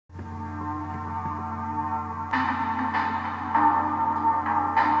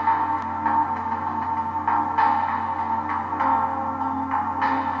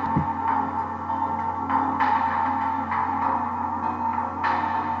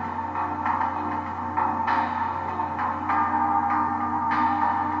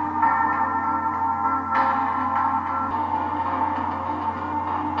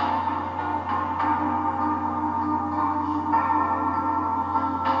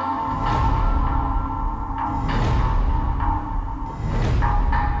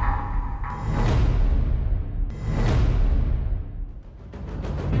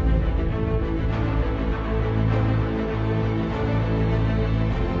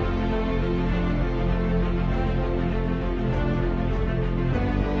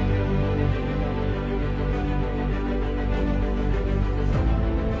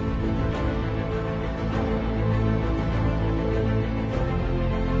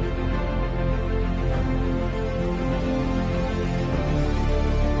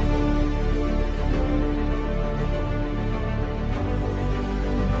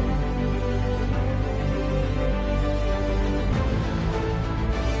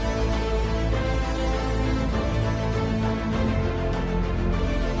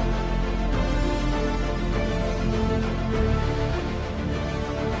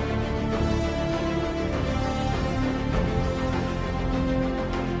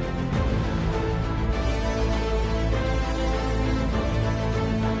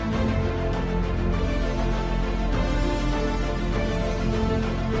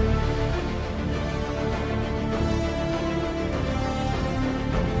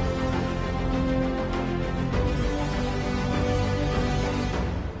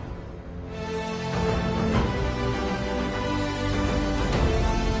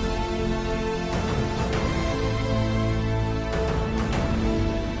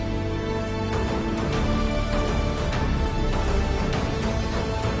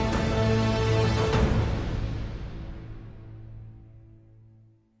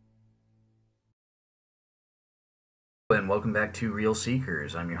welcome back to Real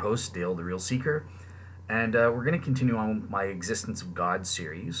Seekers. I'm your host, Dale the Real Seeker, and we're going to continue on my Existence of God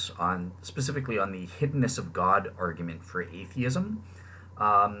series, specifically on the Hiddenness of God argument for atheism.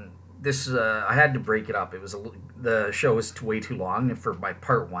 I had to break it up. The show was way too long for my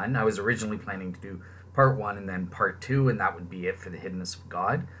part one. I was originally planning to do part one and then part two, and that would be it for the Hiddenness of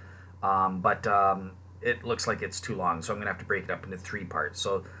God. But it looks like it's too long, so I'm going to have to break it up into three parts.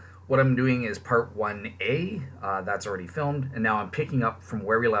 So what I'm doing is part 1A, that's already filmed, and now I'm picking up from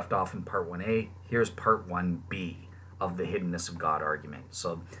where we left off in part 1A. Here's part 1B of the Hiddenness of God argument.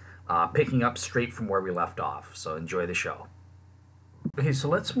 So picking up straight from where we left off, so enjoy the show. Okay, so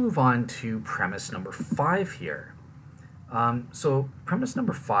let's move on to premise number 5 here. So premise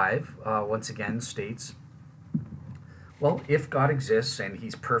number 5, once again, states, well, if God exists and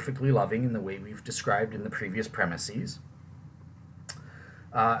he's perfectly loving in the way we've described in the previous premises,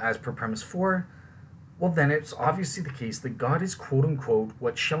 as per premise 4, well then it's obviously the case that God is quote-unquote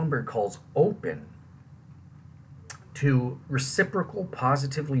what Schellenberg calls open to reciprocal,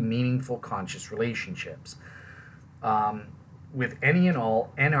 positively meaningful conscious relationships with any and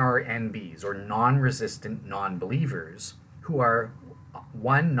all NRNBs, or non-resistant non-believers, who are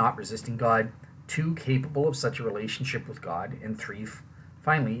 1, not resisting God, 2, capable of such a relationship with God, and 3,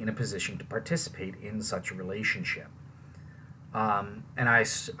 finally, in a position to participate in such a relationship. And I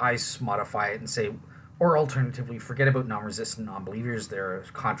modify it and say, or alternatively, forget about non-resistant non-believers. They're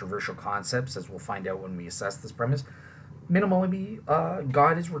controversial concepts, as we'll find out when we assess this premise. Minimally,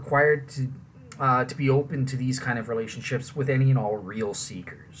 God is required to be open to these kind of relationships with any and all real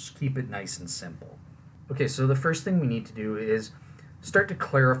seekers. Keep it nice and simple. Okay, so the first thing we need to do is start to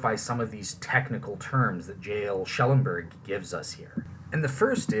clarify some of these technical terms that J.L. Schellenberg gives us here. And the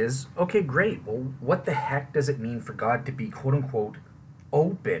first is, okay, great, well, what the heck does it mean for God to be, quote-unquote,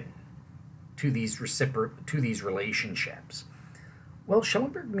 open to these relationships? Well,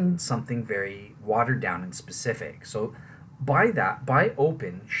 Schellenberg means something very watered down and specific. So by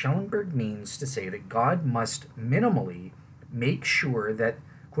open, Schellenberg means to say that God must minimally make sure that,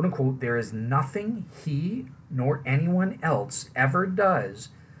 quote-unquote, there is nothing he nor anyone else ever does,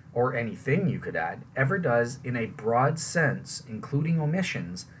 or anything you could add, ever does in a broad sense, including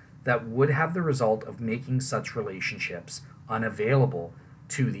omissions, that would have the result of making such relationships unavailable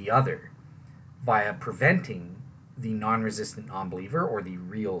to the other, via preventing the non-resistant non-believer, or the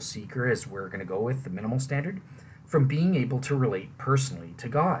real seeker, as we're going to go with the minimal standard, from being able to relate personally to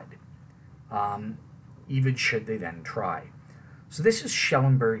God, even should they then try. So this is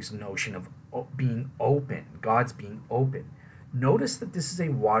Schellenberg's notion of being open, God's being open. Notice that this is a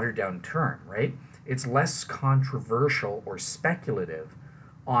watered-down term, right? It's less controversial or speculative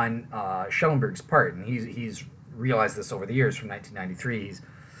on Schellenberg's part, and he's realized this over the years. From 1993, he's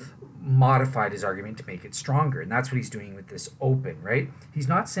modified his argument to make it stronger, and that's what he's doing with this open, right? He's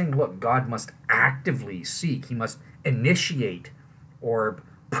not saying, look, God must actively seek, he must initiate or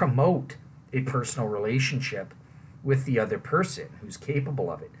promote a personal relationship with the other person who's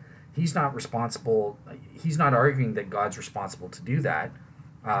capable of it. He's not responsible. He's not arguing that God's responsible to do that,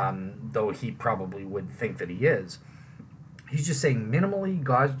 though he probably would think that he is. He's just saying minimally,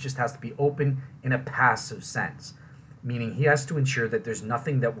 God just has to be open in a passive sense, meaning he has to ensure that there's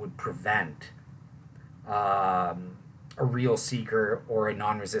nothing that would prevent a real seeker or a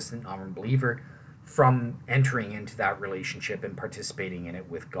non-resistant non-believer from entering into that relationship and participating in it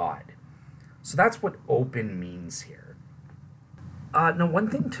with God. So that's what open means here. Now, one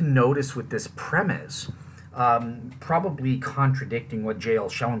thing to notice with this premise, probably contradicting what J.L.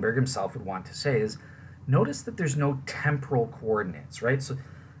 Schellenberg himself would want to say, is notice that there's no temporal coordinates, right? So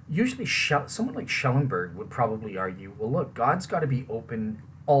usually someone like Schellenberg would probably argue, well, look, God's got to be open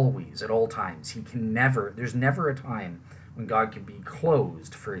always, at all times. There's never a time when God can be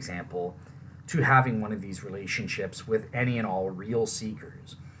closed, for example, to having one of these relationships with any and all real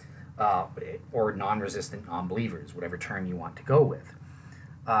seekers. Or non-resistant non-believers, whatever term you want to go with.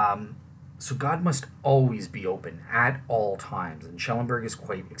 So God must always be open at all times, and Schellenberg is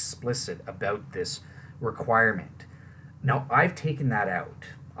quite explicit about this requirement. Now, I've taken that out.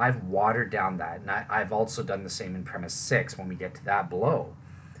 I've watered down that, and I've also done the same in premise 6 when we get to that below,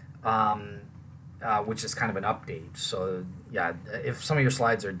 which is kind of an update. So, yeah, if some of your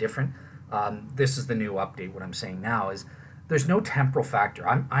slides are different, this is the new update. What I'm saying now is there's no temporal factor.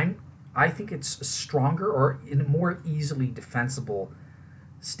 I think it's a stronger or in a more easily defensible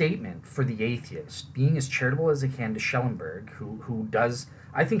statement for the atheist, being as charitable as they can to Schellenberg, who does,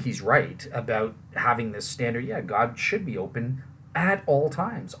 I think he's right about having this standard. Yeah, God should be open at all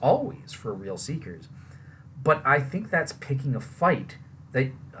times, always, for real seekers. But I think that's picking a fight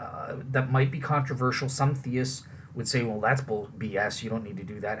that might be controversial. Some theists would say, well, that's BS. You don't need to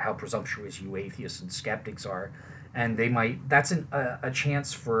do that. How presumptuous you atheists and skeptics are. And they might, that's a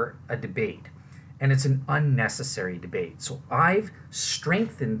chance for a debate. And it's an unnecessary debate. So I've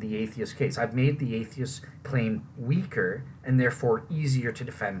strengthened the atheist case. I've made the atheist claim weaker and therefore easier to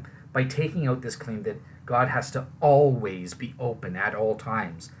defend by taking out this claim that God has to always be open at all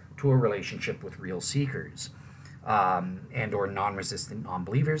times to a relationship with real seekers and or non-resistant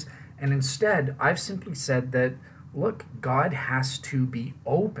non-believers. And instead, I've simply said that, look, God has to be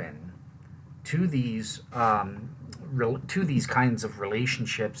open to these kinds of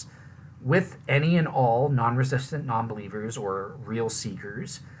relationships with any and all non-resistant non-believers or real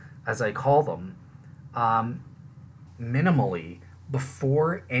seekers, as I call them, minimally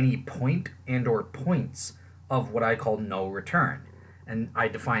before any point and or points of what I call no return. And I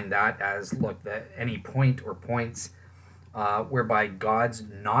define that as, look, that any point or points whereby God's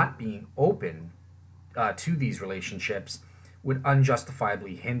not being open to these relationships would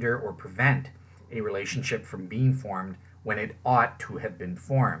unjustifiably hinder or prevent a relationship from being formed when it ought to have been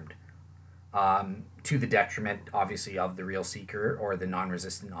formed, to the detriment, obviously, of the real seeker or the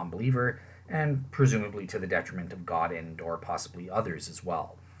non-resistant non-believer, and presumably to the detriment of God and or possibly others as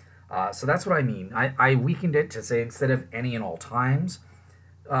well. So that's what I mean. I weakened it to say instead of any and all times,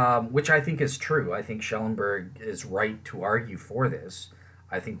 which I think is true. I think Schellenberg is right to argue for this.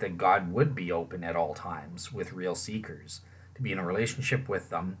 I think that God would be open at all times with real seekers, to be in a relationship with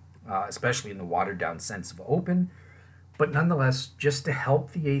them, especially in the watered-down sense of open. But nonetheless, just to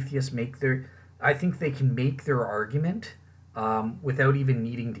help the atheists make their... I think they can make their argument without even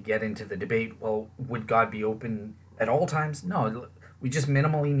needing to get into the debate, well, would God be open at all times? No, we just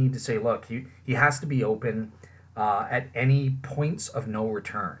minimally need to say, look, he has to be open at any points of no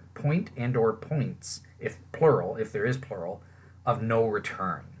return. Point and or points, if plural, if there is plural, of no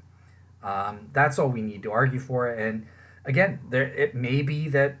return. That's all we need to argue for. And again, it may be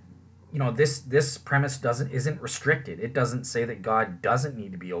that this premise isn't restricted. It doesn't say that God doesn't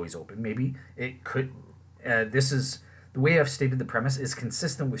need to be always open. Maybe it could. This is the way I've stated the premise is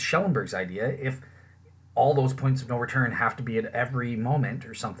consistent with Schellenberg's idea. If all those points of no return have to be at every moment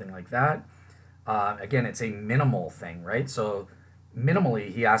or something like that, again, it's a minimal thing, right? So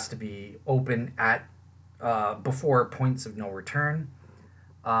minimally, he has to be open at before points of no return,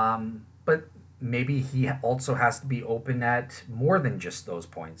 but maybe he also has to be open at more than just those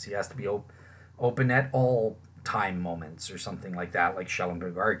points. He has to be open at all time moments or something like that, like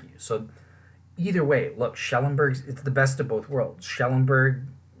Schellenberg argues. So either way, look, it's the best of both worlds. Schellenberg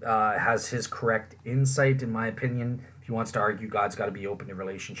has his correct insight, in my opinion. If he wants to argue God's got to be open to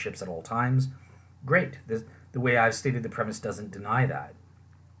relationships at all times, great. The way I've stated the premise doesn't deny that.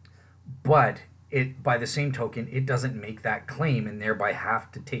 But by the same token, it doesn't make that claim and thereby have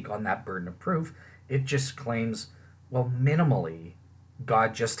to take on that burden of proof. It just claims, well, minimally,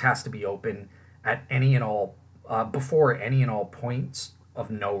 God just has to be open at any and all, before any and all points of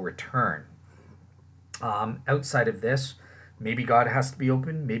no return. Outside of this, maybe God has to be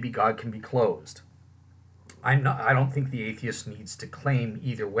open, maybe God can be closed. I don't think the atheist needs to claim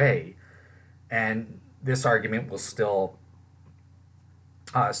either way, and this argument will still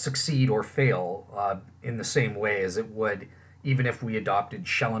succeed or fail in the same way as it would even if we adopted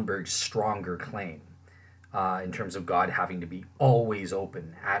Schellenberg's stronger claim in terms of God having to be always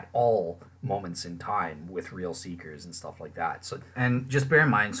open at all moments in time with real seekers and stuff like that. So, and just bear in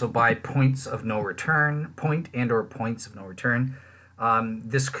mind, so by points of no return, point and or points of no return,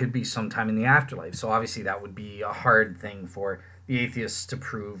 this could be sometime in the afterlife. So obviously that would be a hard thing for the atheists to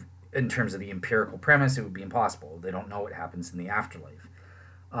prove in terms of the empirical premise. It would be impossible. They don't know what happens in the afterlife.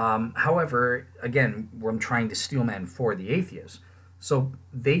 However, again, I'm trying to steelman for the atheists. So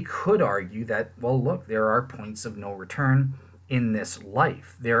they could argue that, well, look, there are points of no return in this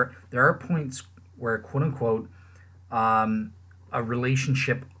life. There are points where, quote unquote, a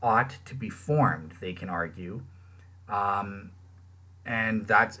relationship ought to be formed, they can argue. And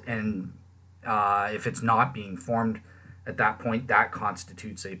if it's not being formed at that point, that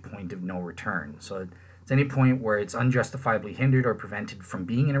constitutes a point of no return. So it's any point where it's unjustifiably hindered or prevented from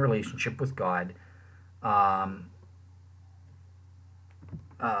being in a relationship with God,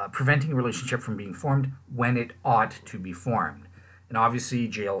 preventing a relationship from being formed when it ought to be formed. And obviously,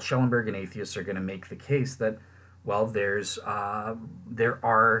 J.L. Schellenberg and atheists are going to make the case that, well, there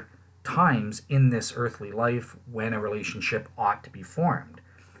are times in this earthly life when a relationship ought to be formed.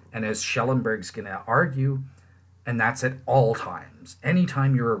 And as Schellenberg's going to argue, and that's at all times.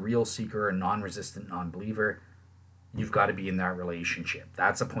 Anytime you're a real seeker, a non-resistant non-believer, you've got to be in that relationship.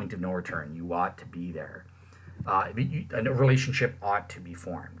 That's a point of no return. You ought to be there. A relationship ought to be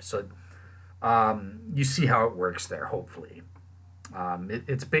formed. So You see how it works there, hopefully.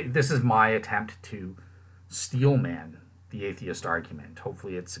 This is my attempt to steelman the atheist argument.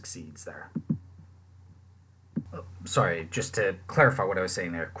 Hopefully it succeeds there. Sorry, just to clarify what I was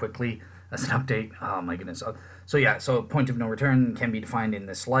saying there quickly as an update. Oh my goodness. So yeah, so point of no return can be defined in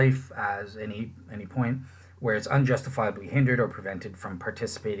this life as any point where it's unjustifiably hindered or prevented from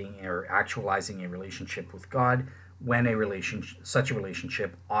participating or actualizing a relationship with God when such a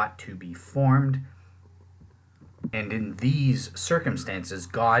relationship ought to be formed. And in these circumstances,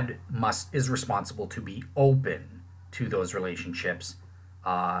 God is responsible to be open to those relationships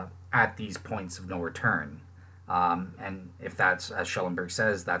at these points of no return. And if that's, as Schellenberg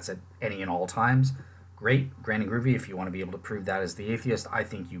says, that's at any and all times, great, grand and groovy. If you want to be able to prove that as the atheist, I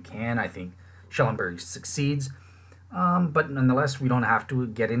think you can. I think Schellenberg succeeds. But nonetheless, we don't have to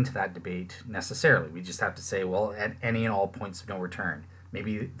get into that debate necessarily. We just have to say, well, at any and all points of no return.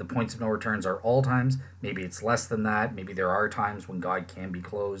 Maybe the points of no returns are all times. Maybe it's less than that. Maybe there are times when God can be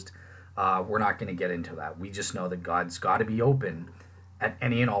closed. We're not going to get into that. We just know that God's got to be open at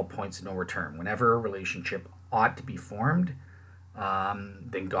any and all points of no return. Whenever a relationship ought to be formed,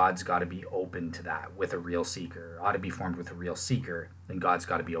 then God's got to be open to that with a real seeker. Ought to be formed with a real seeker, then God's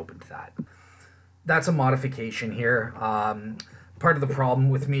got to be open to that. That's a modification here. Part of the problem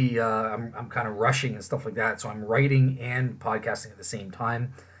with me, I'm kind of rushing and stuff like that, so I'm writing and podcasting at the same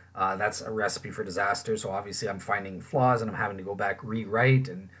time. That's a recipe for disaster, so obviously I'm finding flaws and I'm having to go back, rewrite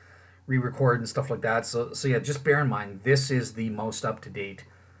and re-record and stuff like that. So yeah, just bear in mind, this is the most up-to-date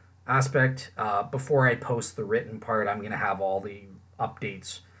aspect. Before I post the written part, I'm going to have all the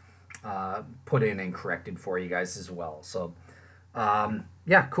updates put in and corrected for you guys as well. So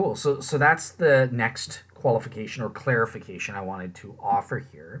yeah, cool. So that's the next qualification or clarification I wanted to offer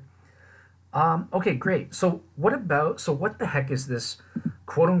here. Okay, great. So what the heck is this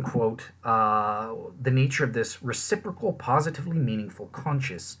quote unquote the nature of this reciprocal, positively meaningful,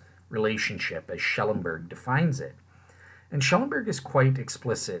 conscious relationship as Schellenberg defines it? And Schellenberg is quite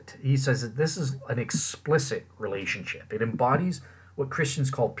explicit. He says that this is an explicit relationship. It embodies what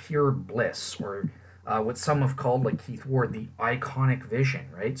Christians call pure bliss, or what some have called, like Keith Ward, the iconic vision,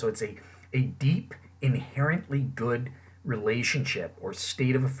 right? So it's a deep, inherently good relationship or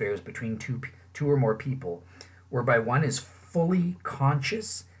state of affairs between two or more people, whereby one is fully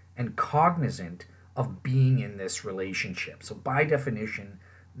conscious and cognizant of being in this relationship. So by definition,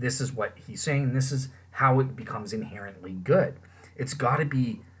 this is what he's saying. This is how it becomes inherently good. It's got to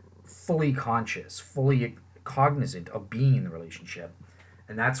be fully conscious, fully cognizant of being in the relationship.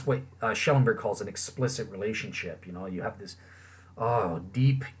 And that's what Schellenberg calls an explicit relationship. You know, you have this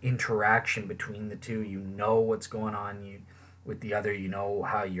deep interaction between the two. You know what's going on with the other. You know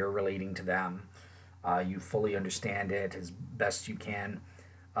how you're relating to them. You fully understand it as best you can.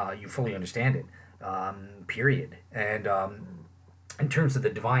 You fully understand it, period. And in terms of the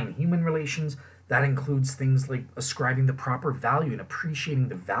divine-human relations, that includes things like ascribing the proper value and appreciating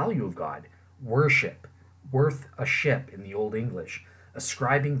the value of God. Worship, worth a ship in the Old English.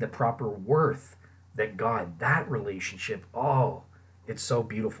 Ascribing the proper worth that God, that relationship, it's so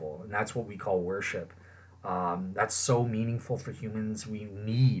beautiful. And that's what we call worship. That's so meaningful for humans. We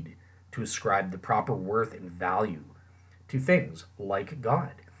need to ascribe the proper worth and value to things like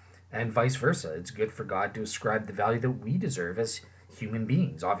God. And vice versa. It's good for God to ascribe the value that we deserve as human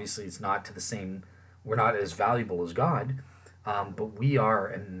beings. Obviously, it's not to the same, we're not as valuable as God, but we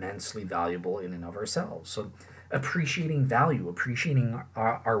are immensely valuable in and of ourselves. So appreciating value, appreciating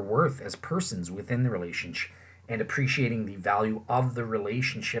our worth as persons within the relationship, and appreciating the value of the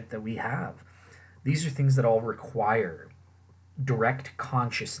relationship that we have. These are things that all require direct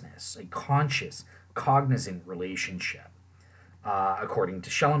consciousness, a conscious, cognizant relationship, according to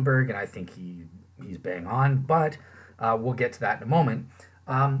Schellenberg, and I think he's bang on, but we'll get to that in a moment.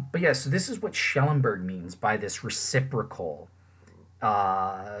 But yeah, so this is what Schellenberg means by this reciprocal,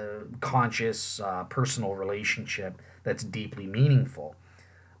 conscious, personal relationship that's deeply meaningful.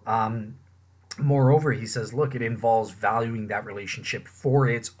 Moreover, he says, look, it involves valuing that relationship for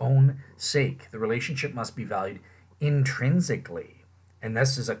its own sake. The relationship must be valued intrinsically, and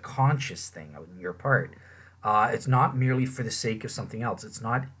this is a conscious thing on your part. It's not merely for the sake of something else. It's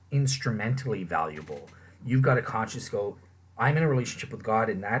not instrumentally valuable. You've got to consciously go, I'm in a relationship with God,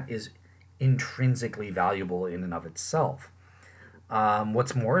 and that is intrinsically valuable in and of itself.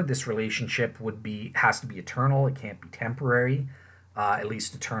 What's more, this relationship has to be eternal. It can't be temporary, at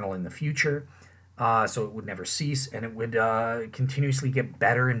least eternal in the future. So it would never cease, and it would continuously get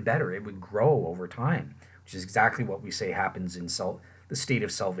better and better. It would grow over time, which is exactly what we say happens in the state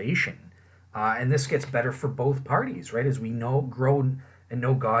of salvation. And this gets better for both parties, right? As we grow and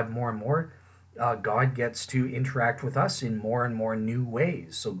know God more and more, God gets to interact with us in more and more new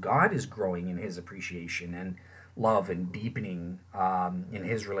ways. So God is growing in his appreciation and love and deepening in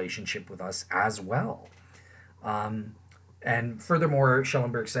his relationship with us as well. And furthermore,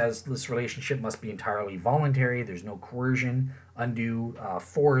 Schellenberg says this relationship must be entirely voluntary. There's no coercion, undue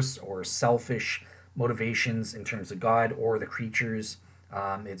force, or selfish motivations in terms of God or the creatures.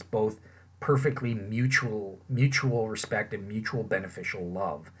 It's both perfectly mutual respect and mutual beneficial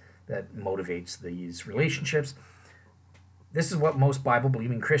love that motivates these relationships. This is what most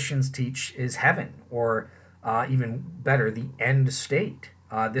Bible-believing Christians teach is heaven, or even better, the end state.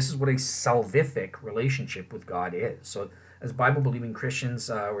 This is what a salvific relationship with God is. So, as Bible-believing Christians,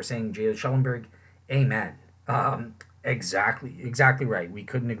 we're saying, J. Schellenberg, amen. Exactly right. We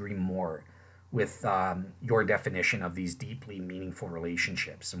couldn't agree more with your definition of these deeply meaningful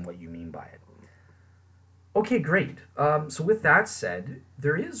relationships and what you mean by it. Okay, great. So with that said,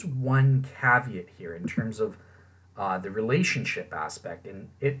 there is one caveat here in terms of the relationship aspect and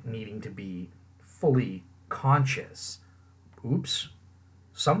it needing to be fully conscious. Oops.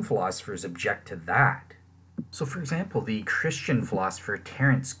 Some philosophers object to that. So, for example, the Christian philosopher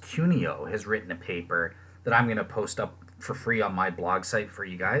Terence Cuneo has written a paper that I'm going to post up for free on my blog site for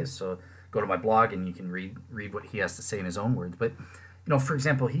you guys. So go to my blog and you can read what he has to say in his own words. But for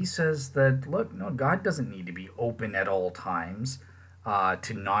example, he says that, look, no, God doesn't need to be open at all times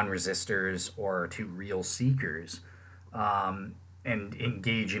to non-resistors or to real seekers and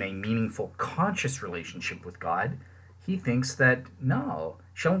engage in a meaningful, conscious relationship with God. He thinks that, no,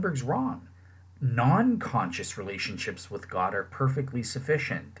 Schellenberg's wrong. Non-conscious relationships with God are perfectly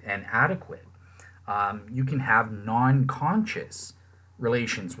sufficient and adequate. You can have non-conscious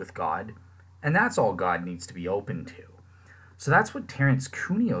relations with God, and that's all God needs to be open to. So that's what Terence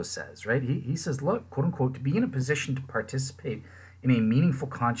Cuneo says, right? He says, look, quote unquote, to be in a position to participate in a meaningful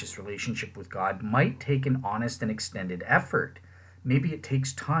conscious relationship with God might take an honest and extended effort. Maybe it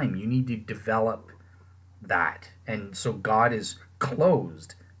takes time. You need to develop that. And so God is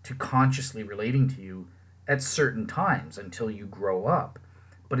closed to consciously relating to you at certain times until you grow up.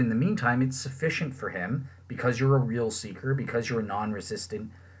 But in the meantime, it's sufficient for him, because you're a real seeker, because you're a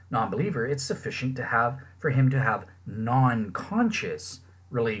non-resistant non-believer, it's sufficient for him to have non-conscious,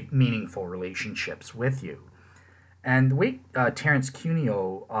 really meaningful relationships with you. And the way Terence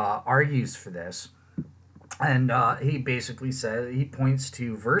Cuneo argues for this, and he basically says, he points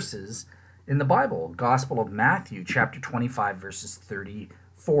to verses in the Bible, Gospel of Matthew, chapter 25, verses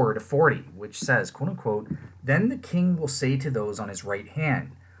 34 to 40, which says, quote unquote, then the king will say to those on his right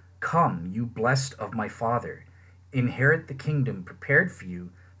hand, come, you blessed of my Father, inherit the kingdom prepared for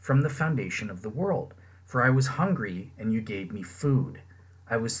you from the foundation of the world. For I was hungry, and you gave me food.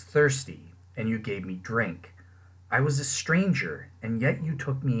 I was thirsty, and you gave me drink. I was a stranger, and yet you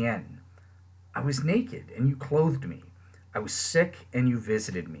took me in. I was naked, and you clothed me. I was sick, and you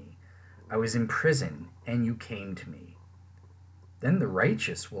visited me. I was in prison, and you came to me. Then the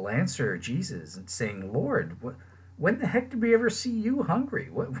righteous will answer Jesus and saying, Lord, when the heck did we ever see you hungry?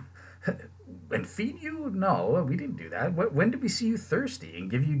 And feed you? No, we didn't do that. When did we see you thirsty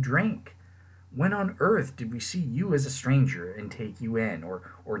and give you drink? When on earth did we see you as a stranger and take you in,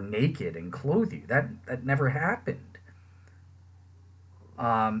 or naked and clothe you? That never happened.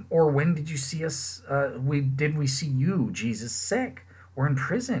 Or when did you see us? Did we see you, Jesus, sick or in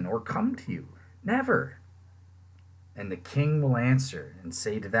prison or come to you? Never. And the king will answer and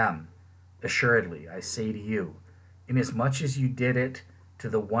say to them, assuredly, I say to you, inasmuch as you did it to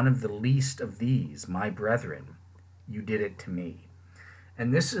the one of the least of these, my brethren, you did it to me.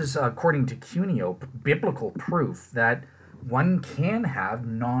 And this is, according to Cuneo, biblical proof that one can have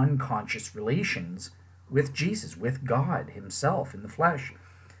non-conscious relations with Jesus, with God himself in the flesh,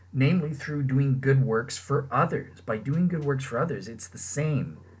 namely through doing good works for others. By doing good works for others, it's the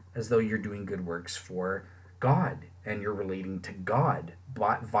same as though you're doing good works for God, and you're relating to God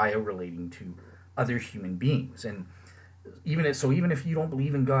via relating to other human beings. And even if you don't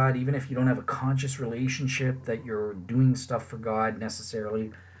believe in God, even if you don't have a conscious relationship that you're doing stuff for God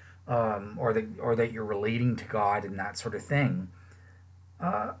necessarily, or that you're relating to God and that sort of thing,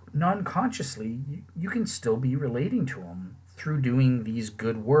 non-consciously you can still be relating to Him through doing these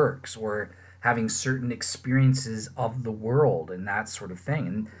good works or having certain experiences of the world and that sort of thing.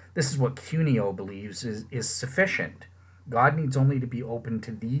 And this is what Cuneo believes is sufficient. God needs only to be open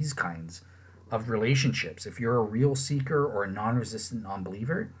to these kinds of relationships. If you're a real seeker or a non-resistant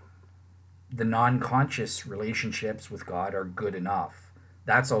non-believer, the non-conscious relationships with God are good enough.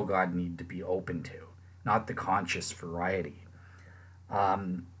 That's all God needs to be open to, not the conscious variety.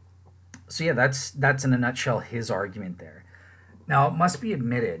 So yeah, that's in a nutshell his argument there. Now, it must be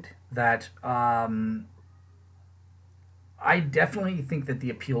admitted that I definitely think that the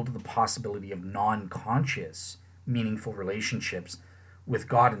appeal to the possibility of non-conscious, meaningful relationships with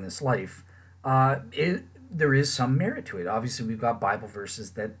God in this life, there is some merit to it. Obviously, we've got Bible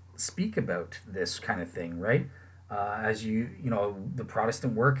verses that speak about this kind of thing, right? As the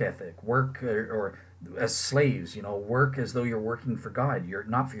Protestant work ethic, work or as slaves, work as though you're working for God. You're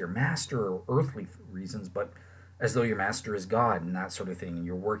not for your master or earthly reasons, but as though your master is God and that sort of thing. And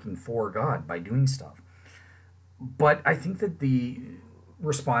you're working for God by doing stuff. But I think that the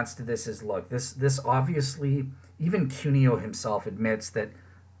response to this is, look, this obviously, even Cuneo himself admits that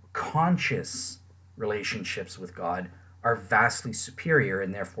conscious relationships with God are vastly superior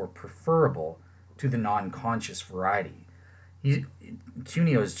and therefore preferable to the non-conscious variety.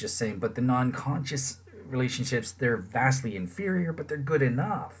 Cuneo is just saying, but the non-conscious relationships, they're vastly inferior, but they're good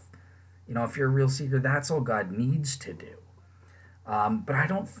enough. If you're a real seeker, that's all God needs to do. But I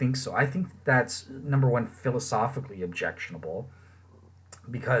don't think so. I think that's, number one, philosophically objectionable,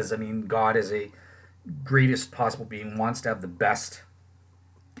 because, God is a greatest possible being, wants to have the best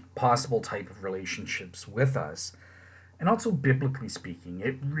possible type of relationships with us. And also, biblically speaking,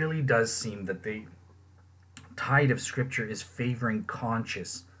 it really does seem that the tide of Scripture is favoring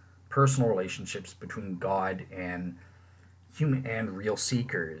conscious, personal relationships between God and human and real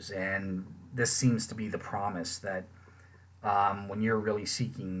seekers. And this seems to be the promise that when you're really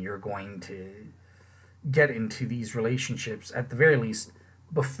seeking, you're going to get into these relationships, at the very least,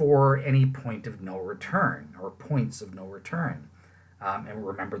 before any point of no return or points of no return. And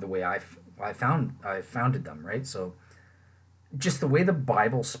remember the way I founded them, right? So just the way the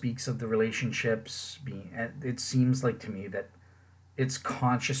Bible speaks of the relationships it seems like to me that it's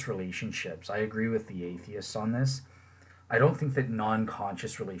conscious relationships. I agree with the atheists on this. I don't think that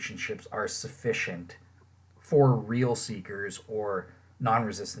non-conscious relationships are sufficient for real seekers or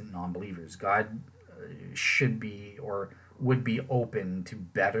non-resistant non-believers. God should be or would be open to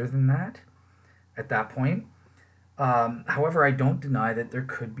better than that at that point. However, I don't deny that there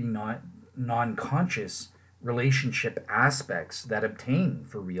could be non-conscious relationship aspects that obtain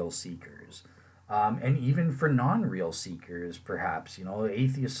for real seekers, and even for non-real seekers, perhaps.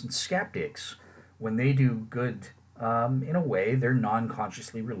 Atheists and skeptics, when they do good, in a way, they're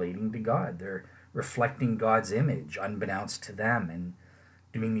non-consciously relating to God. They're reflecting God's image unbeknownst to them and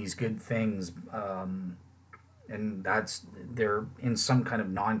doing these good things, and they're in some kind of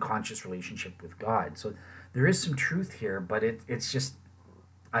non-conscious relationship with God. So there is some truth here, but it's just,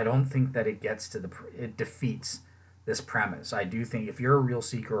 I don't think that it defeats this premise. I do think if you're a real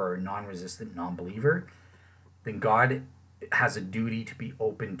seeker or a non-resistant non-believer, then God has a duty to be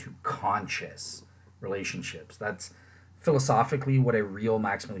open to conscious relationships. That's philosophically what a real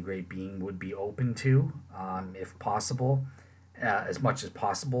maximally great being would be open to, if possible, as much as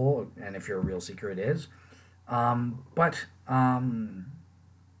possible, and if you're a real seeker, it is. But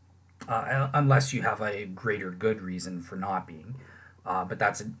unless you have a greater good reason for not being. But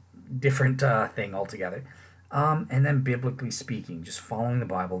that's a different thing altogether. And then biblically speaking, just following the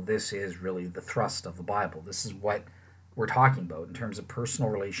Bible, this is really the thrust of the Bible. This is what we're talking about in terms of personal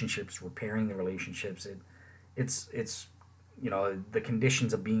relationships, repairing the relationships. It's the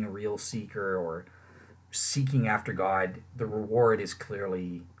conditions of being a real seeker or seeking after God. The reward is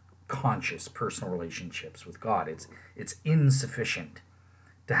clearly conscious personal relationships with God. It's insufficient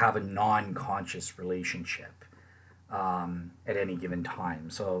to have a non-conscious relationship at any given time.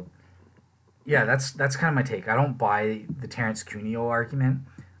 So yeah, that's kind of my take. I don't buy the Terence Cuneo argument.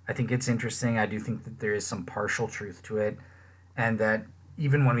 I think it's interesting. I do think that there is some partial truth to it, and that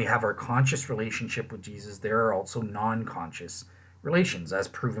even when we have our conscious relationship with Jesus, there are also non-conscious relations, as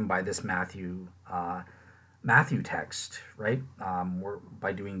proven by this Matthew text, right?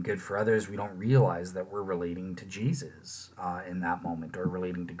 By doing good for others, we don't realize that we're relating to Jesus in that moment, or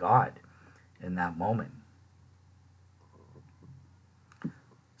relating to God in that moment.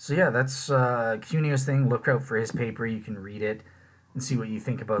 So yeah, that's Cuneo's thing. Look out for his paper. You can read it and see what you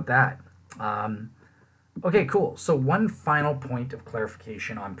think about that. Okay, cool. So one final point of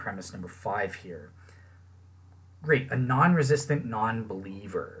clarification on premise number 5 here. Great, a non-resistant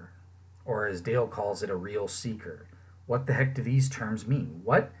non-believer, or as Dale calls it, a real seeker. What the heck do these terms mean?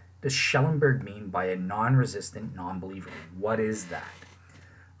 What does Schellenberg mean by a non-resistant non-believer? What is that?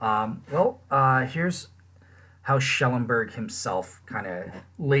 Here's how Schellenberg himself kind of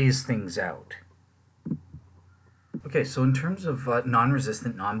lays things out. Okay, so in terms of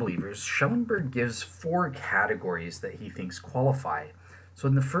non-resistant non-believers, Schellenberg gives 4 categories that he thinks qualify. So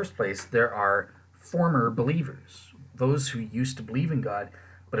in the first place, there are former believers, those who used to believe in God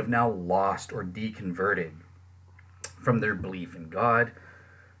but have now lost or deconverted from their belief in God.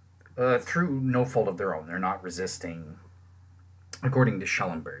 through no fault of their own. They're not resisting, according to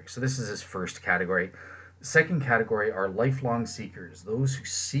Schellenberg. So this is his first category. The second category are lifelong seekers, those who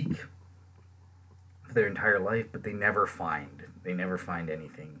seek for their entire life, but they never find. They never find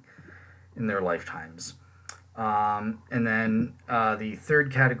anything in their lifetimes. And then the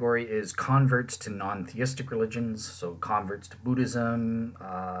third category is converts to non-theistic religions, so converts to Buddhism,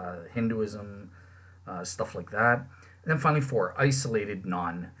 Hinduism, stuff like that. And then finally, four, isolated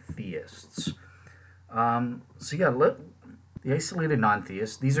non-theists. The isolated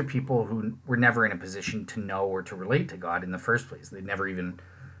non-theists, these are people who were never in a position to know or to relate to God in the first place. They'd never even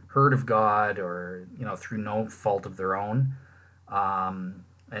heard of God, or, through no fault of their own.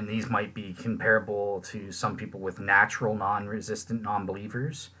 And these might be comparable to some people with natural non-resistant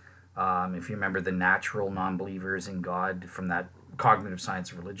non-believers. If you remember the natural non-believers in God from that cognitive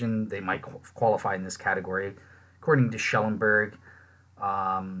science of religion, they might qualify in this category, according to Schellenberg,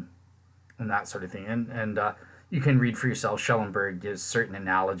 and that sort of thing. And you can read for yourself. Schellenberg gives certain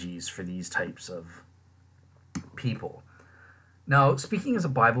analogies for these types of people. Now, speaking as a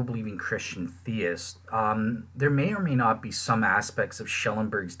Bible-believing Christian theist, there may or may not be some aspects of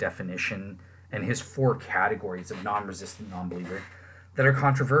Schellenberg's definition and his four categories of non-resistant non-believer that are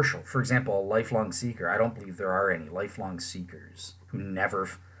controversial. For example, a lifelong seeker. I don't believe there are any lifelong seekers who never...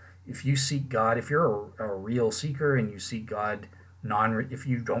 If you seek God, if you're a real seeker and you seek God, if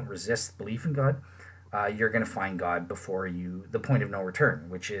you don't resist belief in God, you're going to find God before you, the point of no return,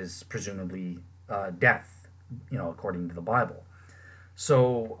 which is presumably death, according to the Bible.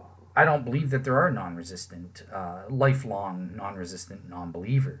 So I don't believe that there are non-resistant, lifelong non-resistant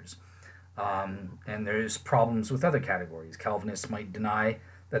non-believers. And there's problems with other categories. Calvinists might deny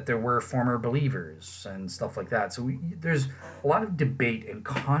that there were former believers and stuff like that. So there's a lot of debate and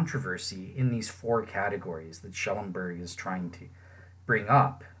controversy in these four categories that Schellenberg is trying to bring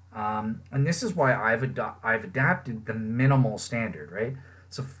up. And this is why I've adapted the minimal standard, right?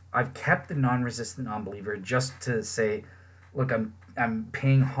 So I've kept the non-resistant non-believer just to say, look, I'm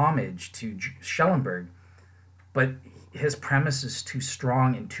paying homage to Schellenberg, but his premise is too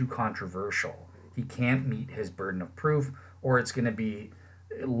strong and too controversial. He can't meet his burden of proof, or it's going to be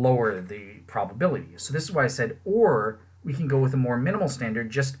lower the probability. So this is why I said, or we can go with a more minimal standard,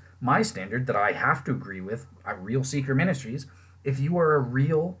 just my standard that I have to agree with, Real Seeker Ministries. If you are a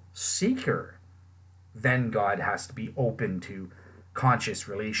real seeker, then God has to be open to conscious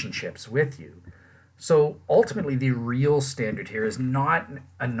relationships with you. So ultimately, the real standard here is not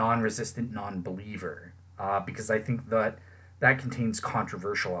a non-resistant non-believer, because I think that contains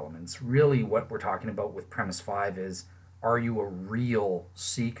controversial elements. Really, what we're talking about with premise 5 is, are you a real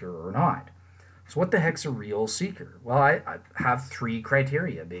seeker or not? So what the heck's a real seeker? Well, I have three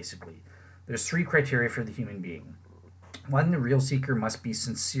criteria, basically. There's three criteria for the human being. One, the real seeker must be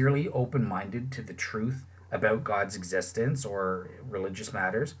sincerely open-minded to the truth about God's existence or religious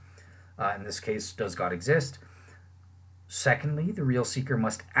matters. In this case, does God exist? Secondly, the real seeker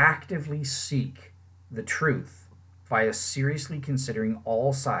must actively seek the truth via seriously considering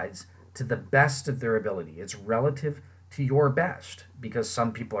all sides to the best of their ability. It's relative to your best, because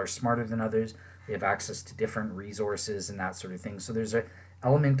some people are smarter than others. They have access to different resources and that sort of thing. So there's an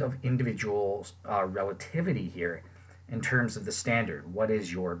element of individual relativity here in terms of the standard. What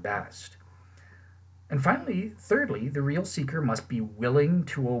is your best? And finally, thirdly, the real seeker must be willing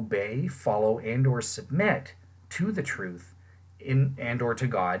to obey, follow, and or submit to the truth and or to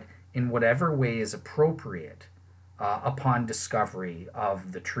God in whatever way is appropriate upon discovery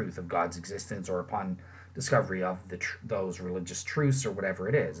of the truth of God's existence, or upon discovery of those religious truths, or whatever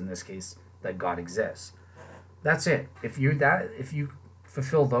it is, in this case, that God exists. That's it. If you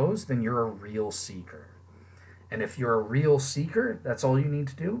fulfill those, then you're a real seeker. And if you're a real seeker, that's all you need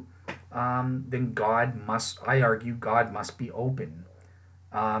to do, then I argue, God must be open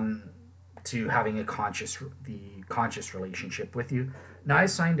to having the conscious relationship with you. Now, I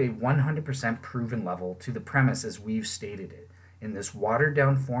assigned a 100% proven level to the premise as we've stated it, in this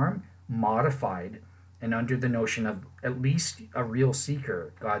watered-down form, modified, and under the notion of at least a real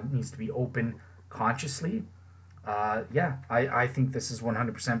seeker. God needs to be open consciously. I think this is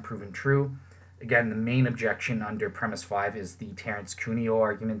 100% proven true. Again, the main objection under premise 5 is the Terence Cuneo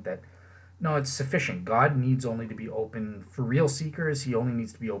argument that, no, it's sufficient. God needs only to be open for real seekers. He only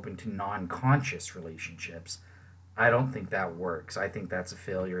needs to be open to non-conscious relationships. I don't think that works. I think that's a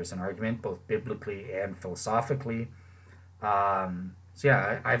failure as an argument, both biblically and philosophically.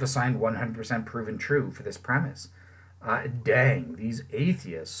 I've assigned 100% proven true for this premise. Dang, these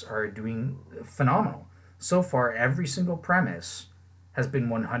atheists are doing phenomenal. So far, every single premise has been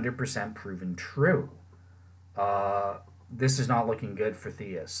 100% proven true. this is not looking good for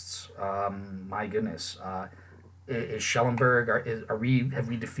theists. My goodness. Is Schellenberg, have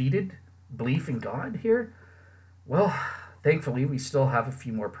we defeated belief in God here? Well, thankfully, we still have a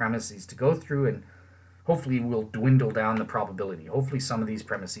few more premises to go through, and hopefully we'll dwindle down the probability. Hopefully some of these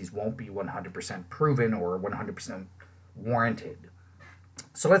premises won't be 100% proven or 100% warranted.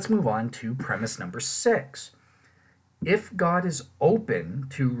 So let's move on to premise number 6. If God is open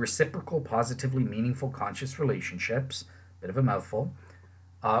to reciprocal, positively meaningful conscious relationships, bit of a mouthful,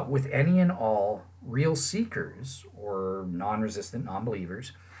 with any and all real seekers or non-resistant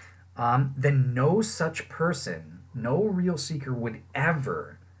non-believers, then no such person, no real seeker would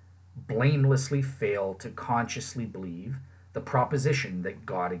ever blamelessly fail to consciously believe the proposition that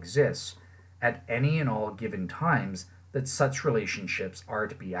God exists at any and all given times that such relationships are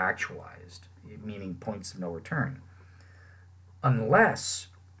to be actualized, meaning points of no return, unless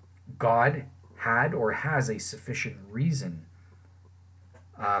God had or has a sufficient reason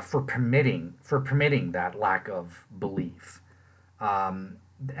for permitting that lack of belief.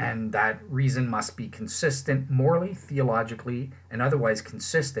 And that reason must be consistent morally, theologically, and otherwise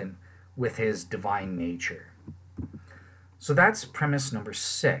consistent with his divine nature. So that's premise number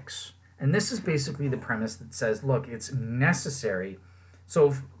 6. And this is basically the premise that says, look, it's necessary.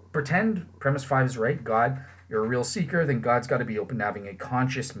 So pretend premise 5 is right. God, you're a real seeker, then God's got to be open to having a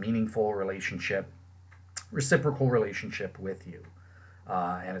conscious, meaningful relationship, reciprocal relationship with you.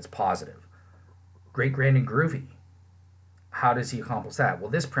 And it's positive. Great, grand, and groovy. How does he accomplish that?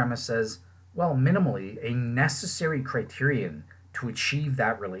 Well, this premise says, well, minimally, a necessary criterion to achieve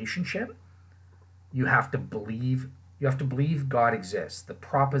that relationship, you have to believe God exists. The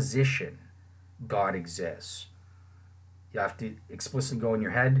proposition God exists. You have to explicitly go in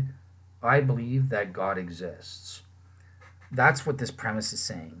your head, I believe that God exists. That's what this premise is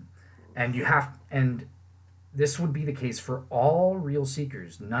saying. And this would be the case for all real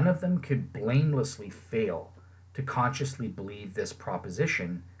seekers. None of them could blamelessly fail to consciously believe this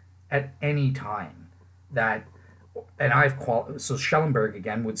proposition at any time. So Schellenberg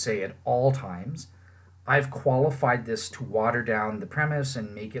again would say at all times. I've qualified this to water down the premise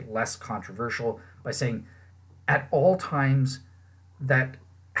and make it less controversial by saying at all times that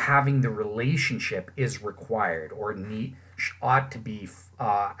having the relationship is required or ought to be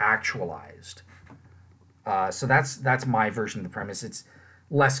actualized. So that's my version of the premise. It's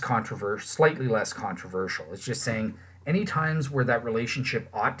less controversial, slightly less controversial. It's just saying any times where that relationship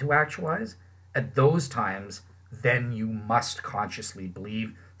ought to actualize, at those times, then you must consciously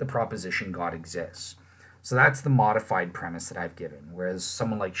believe the proposition God exists. So that's the modified premise that I've given. Whereas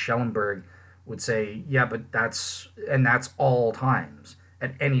someone like Schellenberg would say, yeah, but that's all times.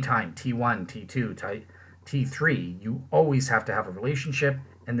 At any time, T1, T2, T3, you always have to have a relationship,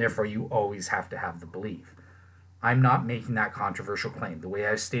 and therefore you always have to have the belief. I'm not making that controversial claim. The way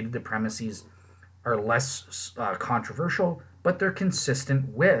I've stated the premises are less controversial, but they're consistent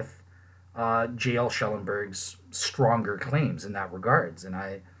with J.L. Schellenberg's stronger claims in that regards. And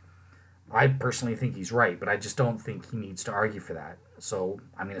I personally think he's right, but I just don't think he needs to argue for that. So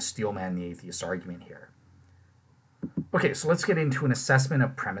I'm going to steelman the atheist argument here. Okay, so let's get into an assessment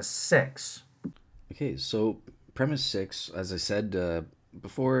of premise 6. Okay, so premise 6, as I said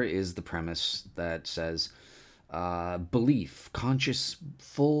before, is the premise that says belief,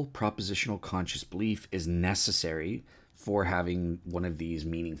 full propositional conscious belief is necessary for having one of these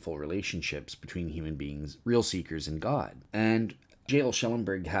meaningful relationships between human beings, real seekers, and God. And J.L.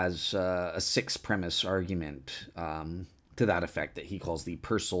 Schellenberg has a 6-premise argument to that effect that he calls the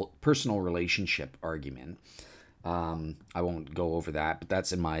personal relationship argument. I won't go over that, but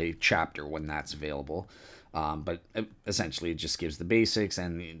that's in my chapter when that's available. But essentially it just gives the basics,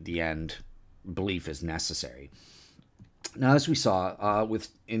 and in the end, belief is necessary. Now, as we saw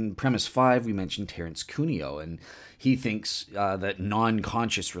in premise 5, we mentioned Terence Cuneo, and he thinks that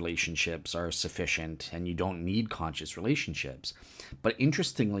non-conscious relationships are sufficient and you don't need conscious relationships. But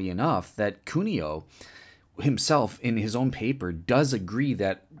interestingly enough, that Cuneo himself in his own paper does agree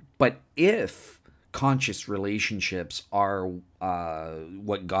that, but if conscious relationships are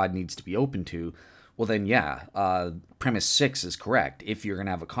what God needs to be open to, well then yeah, premise 6 is correct. If you're going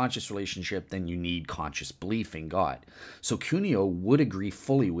to have a conscious relationship, then you need conscious belief in God. So Cuneo would agree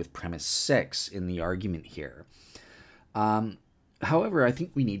fully with premise 6 in the argument here. However, I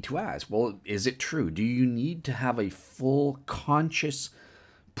think we need to ask, well, is it true? Do you need to have a full conscious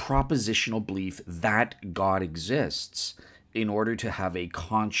propositional belief that God exists in order to have a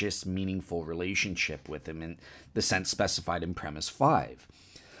conscious, meaningful relationship with him in the sense specified in premise 5?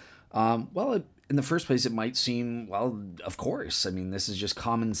 Well, in the first place, it might seem, well, of course. I mean, this is just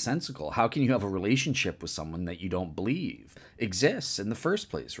commonsensical. How can you have a relationship with someone that you don't believe exists in the first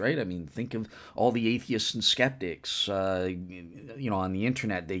place, right? I mean, think of all the atheists and skeptics. On the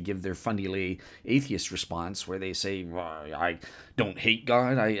internet, they give their funny atheist response where they say, well, I don't hate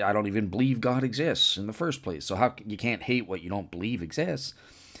God. I don't even believe God exists in the first place. So you can't hate what you don't believe exists.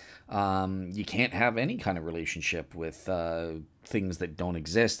 You can't have any kind of relationship with things that don't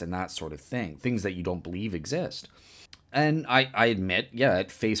exist and that sort of thing, things that you don't believe exist. And I admit, yeah,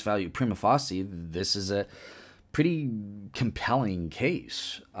 at face value, prima facie, this is a pretty compelling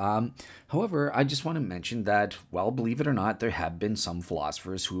case. However, I just want to mention that, well, believe it or not, there have been some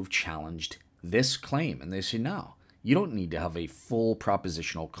philosophers who have challenged this claim, and they say, no, you don't need to have a full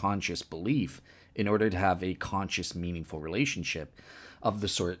propositional conscious belief in order to have a conscious, meaningful relationship of the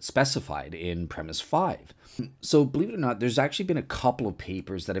sort specified in premise 5. So believe it or not, there's actually been a couple of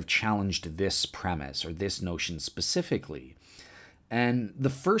papers that have challenged this premise or this notion specifically. And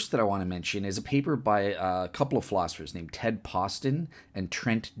the first that I want to mention is a paper by a couple of philosophers named Ted Poston and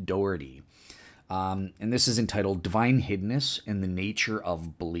Trent Doherty. And this is entitled Divine Hiddenness and the Nature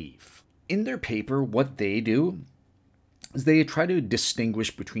of Belief. In their paper, what they do is they try to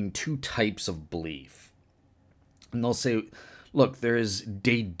distinguish between two types of belief. And they'll say, look, there is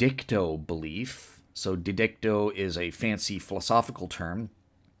de dicto belief. So de dicto is a fancy philosophical term.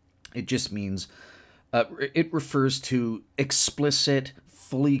 It just means, it refers to explicit,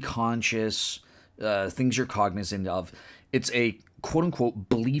 fully conscious things you're cognizant of. It's a quote-unquote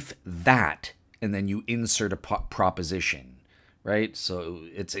belief that, and then you insert a proposition, right? So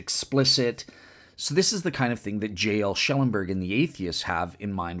it's explicit. So this is the kind of thing that J.L. Schellenberg and the Atheists have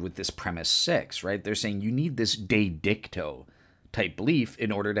in mind with this premise 6, right? They're saying you need this de dicto type belief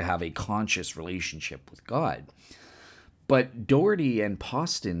in order to have a conscious relationship with God. But Doherty and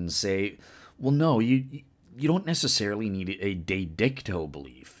Poston say, well, no, you don't necessarily need a de dicto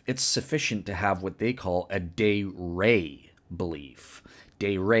belief. It's sufficient to have what they call a de re belief.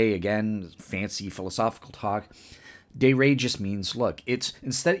 De re, again, fancy philosophical talk. De re just means, look, it's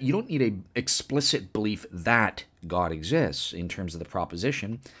instead, you don't need a explicit belief that God exists in terms of the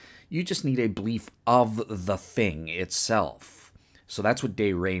proposition. You just need a belief of the thing itself. So that's what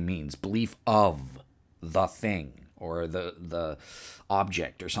de re means, belief of the thing or the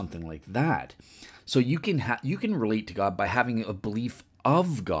object or something like that. So you can relate to God by having a belief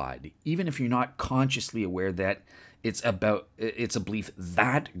of God, even if you're not consciously aware that it's a belief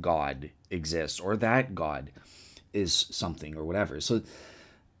that God exists or that God is something or whatever. So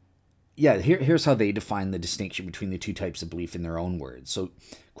yeah, here's how they define the distinction between the two types of belief in their own words. So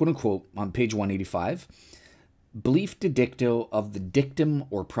quote unquote on page 185, belief de dicto of the dictum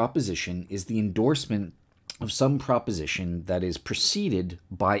or proposition is the endorsement of some proposition that is preceded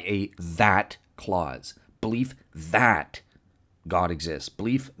by a that clause. Belief that God exists.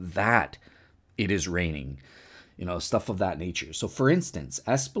 Belief that it is raining. Stuff of that nature. So for instance,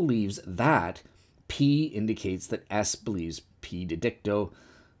 S believes that P indicates that S believes P de dicto.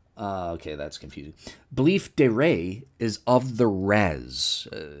 Okay, that's confusing. Belief de re is of the res,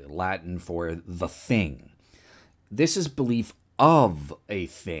 Latin for the thing. This is belief of a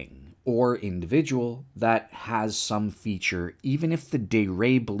thing or individual that has some feature, even if the de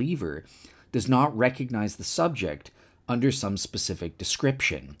re believer does not recognize the subject under some specific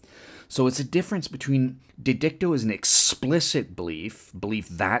description. So it's a difference between de dicto is an explicit belief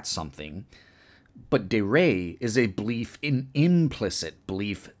that something, but de re is a belief in implicit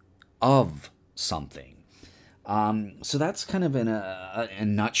belief of something. So that's kind of in a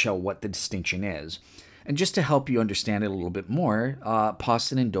nutshell what the distinction is. And just to help you understand it a little bit more,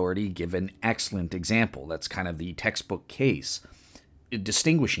 Poston and Doherty give an excellent example. That's kind of the textbook case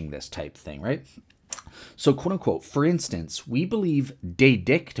distinguishing this type thing, right? So, quote unquote, for instance, we believe de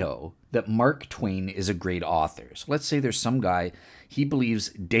dicto that Mark Twain is a great author. So let's say there's some guy, he believes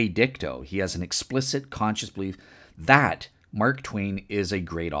de dicto, he has an explicit conscious belief that Mark Twain is a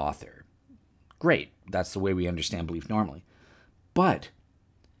great author. Great, that's the way we understand belief normally. But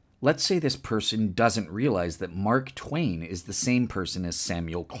let's say this person doesn't realize that Mark Twain is the same person as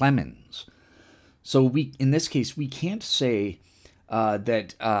Samuel Clemens. So in this case, we can't say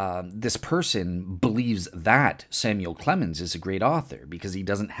that this person believes that Samuel Clemens is a great author because he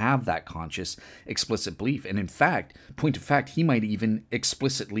doesn't have that conscious, explicit belief. And in fact, point of fact, he might even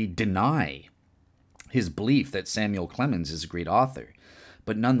explicitly deny his belief that Samuel Clemens is a great author.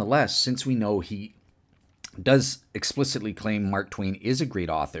 But nonetheless, since we know he does explicitly claim Mark Twain is a great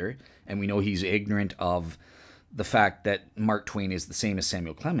author, and we know he's ignorant of the fact that Mark Twain is the same as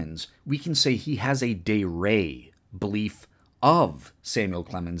Samuel Clemens, we can say he has a de re belief of Samuel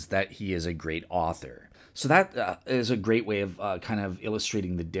Clemens that he is a great author. So that is a great way of kind of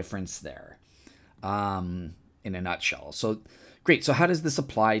illustrating the difference there in a nutshell. So great. So how does this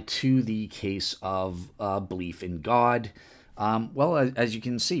apply to the case of belief in God? Well, as you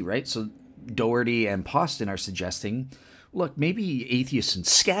can see, right? So Doherty and Poston are suggesting, look, maybe atheists and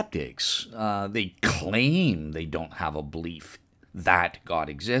skeptics, they claim they don't have a belief that God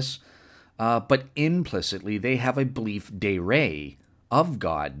exists, but implicitly they have a belief de re of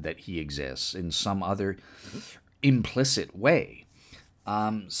God, that he exists in some other implicit way.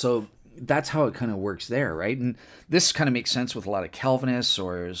 So that's how it kind of works there, right? And this kind of makes sense with a lot of Calvinists,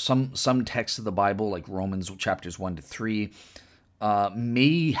 or some texts of the Bible, like Romans chapters 1 to 3,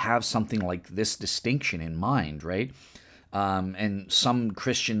 may have something like this distinction in mind, right? And some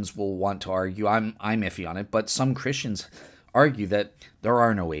Christians will want to argue, I'm iffy on it, but some Christians argue that there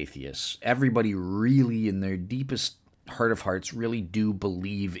are no atheists. Everybody really, in their deepest heart of hearts, really do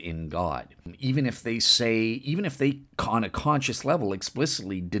believe in God. Even if they on a conscious level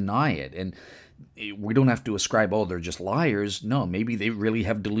explicitly deny it. And we don't have to ascribe, oh, they're just liars. No, maybe they really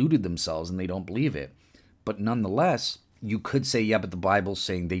have deluded themselves and they don't believe it. But nonetheless, you could say, yeah, but the Bible's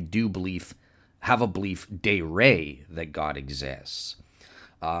saying they do have a belief de re that God exists.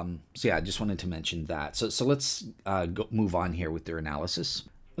 So yeah, I just wanted to mention that. So let's move on here with their analysis.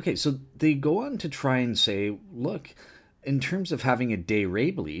 Okay, so they go on to try and say, look, in terms of having a de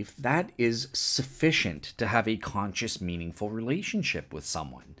re belief, that is sufficient to have a conscious, meaningful relationship with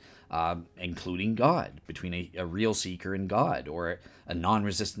someone, including God, between a real seeker and God, or a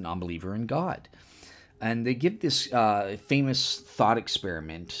non-resistant non-believer in God. And they give this famous thought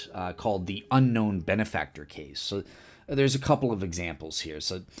experiment called the unknown benefactor case. So there's a couple of examples here.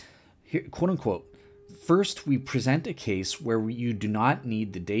 So here, quote unquote, first, we present a case where you do not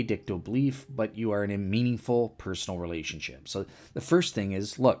need the de dicto belief, but you are in a meaningful personal relationship. So the first thing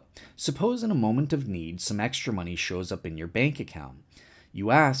is, look, suppose in a moment of need, some extra money shows up in your bank account.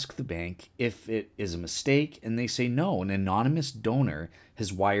 You ask the bank if it is a mistake, and they say no, an anonymous donor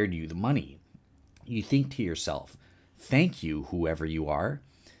has wired you the money. You think to yourself, thank you, whoever you are.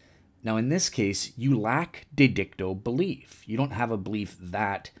 Now, in this case, you lack de dicto belief. You don't have a belief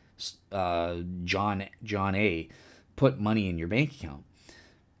that John A. put money in your bank account.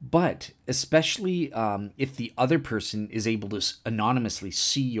 But especially if the other person is able to anonymously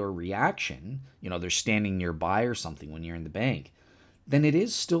see your reaction, they're standing nearby or something when you're in the bank, then it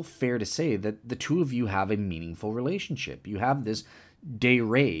is still fair to say that the two of you have a meaningful relationship. You have this de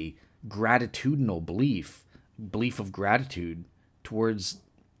re gratitudinal belief of gratitude towards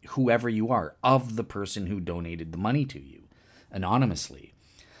whoever you are, of the person who donated the money to you anonymously.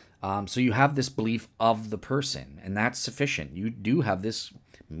 So you have this belief of the person, and that's sufficient. You do have this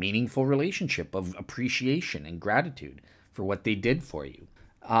meaningful relationship of appreciation and gratitude for what they did for you.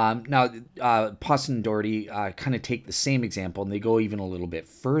 Now, Poston and Doherty kind of take the same example, and they go even a little bit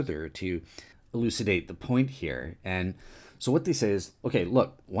further to elucidate the point here. And so what they say is, okay,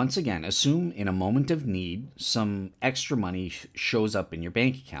 look, once again, assume in a moment of need, some extra money shows up in your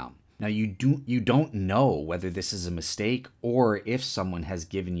bank account. Now, you don't know whether this is a mistake or if someone has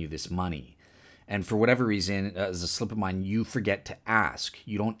given you this money. And for whatever reason, as a slip of mind, you forget to ask.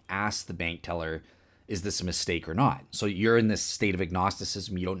 You don't ask the bank teller, is this a mistake or not? So you're in this state of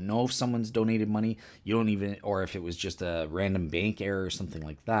agnosticism. You don't know if someone's donated money. You don't even, or if it was just a random bank error or something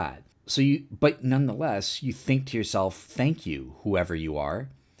like that. But nonetheless, you think to yourself, thank you, whoever you are.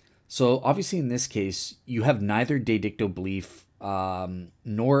 So obviously in this case, you have neither de dicto belief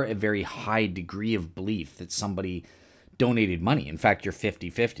nor a very high degree of belief that somebody donated money. In fact, you're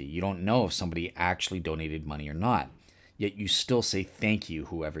 50-50. You don't know if somebody actually donated money or not. Yet you still say thank you,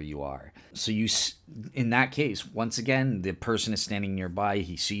 whoever you are. So in that case, once again, the person is standing nearby.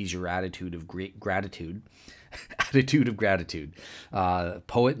 He sees your attitude of great gratitude. Attitude of gratitude.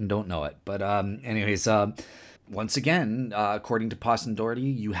 Poet and don't know it. But anyways, once again, according to Poston and Doherty,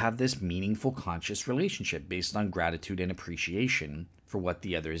 you have this meaningful conscious relationship based on gratitude and appreciation for what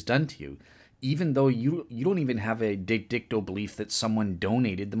the other has done to you. Even though you don't even have a de dicto belief that someone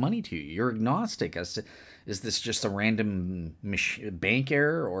donated the money to you. You're agnostic as to, is this just a random bank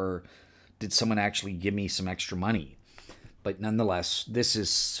error, or did someone actually give me some extra money? But nonetheless, this is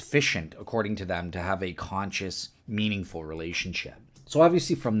sufficient, according to them, to have a conscious, meaningful relationship. So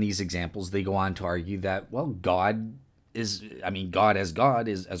obviously from these examples, they go on to argue that, well, God as a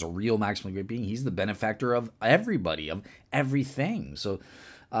real maximally great being, he's the benefactor of everybody, of everything. So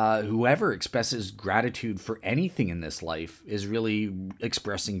whoever expresses gratitude for anything in this life is really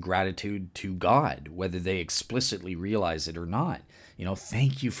expressing gratitude to God, whether they explicitly realize it or not.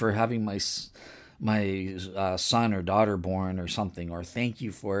 Thank you for having my son or daughter born or something, or thank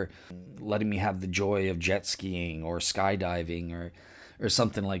you for letting me have the joy of jet skiing or skydiving or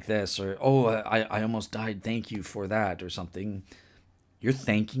something like this, or oh, I almost died, thank you for that, or something. You're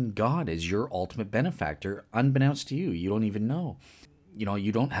thanking God as your ultimate benefactor, unbeknownst to you. You don't even know. You know,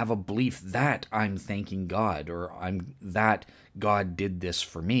 you don't have a belief that I'm thanking God or I'm that God did this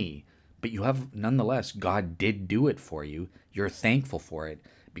for me. But you have, nonetheless, God did do it for you. You're thankful for it.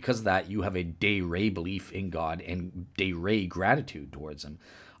 Because of that, you have a de re belief in God and de re gratitude towards Him.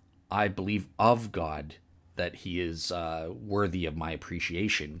 I believe of God that He is worthy of my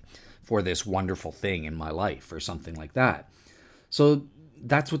appreciation for this wonderful thing in my life, or something like that. So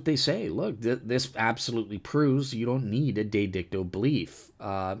that's what they say. Look, this absolutely proves you don't need a de dicto belief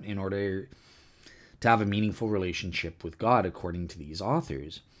in order to have a meaningful relationship with God, according to these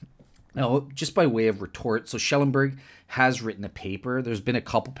authors. Now, just by way of retort, so Schellenberg has written a paper. There's been a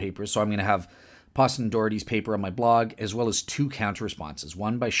couple papers, so I'm going to have Poston and Doherty's paper on my blog, as well as two counter responses.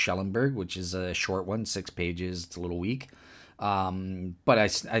 One by Schellenberg, which is a short one, 6 pages. It's a little weak. But I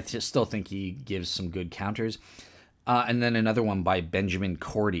still think he gives some good counters. And then another one by Benjamin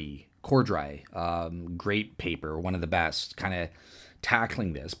Cordray. Great paper, one of the best, kind of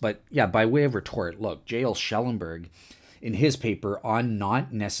tackling this. But yeah, by way of retort, look, J.L. Schellenberg, in his paper on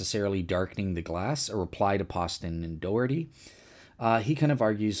not necessarily darkening the glass, a reply to Poston and Doherty, he kind of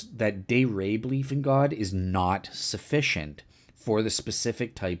argues that de re belief in God is not sufficient for the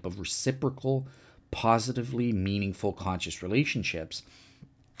specific type of reciprocal, positively meaningful conscious relationships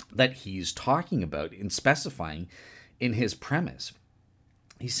that he's talking about and specifying in his premise.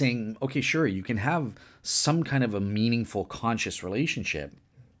 He's saying, okay, sure, you can have some kind of a meaningful conscious relationship,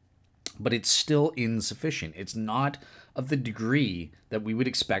 but it's still insufficient. It's not of the degree that we would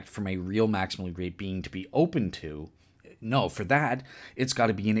expect from a real maximally great being to be open to. No, for that, it's got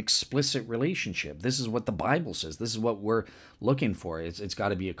to be an explicit relationship. This is what the Bible says. This is what we're looking for. It's got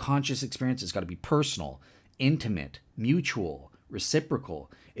to be a conscious experience. It's got to be personal, intimate, mutual,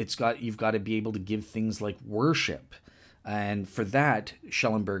 reciprocal. You've got to be able to give things like worship. And for that,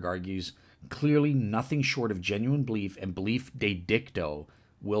 Schellenberg argues, clearly nothing short of genuine belief and belief de dicto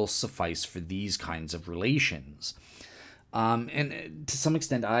will suffice for these kinds of relations. And to some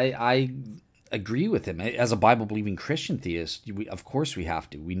extent, I agree with him. As a Bible-believing Christian theist, of course we have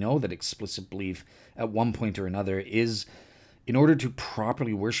to. We know that explicit belief at one point or another is, in order to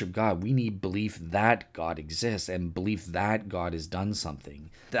properly worship God, we need belief that God exists and belief that God has done something.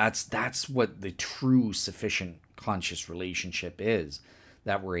 That's what the true sufficient conscious relationship is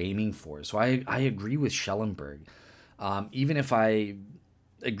that we're aiming for. So I agree with Schellenberg. Even if I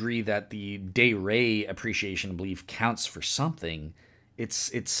agree that the de re appreciation of belief counts for something,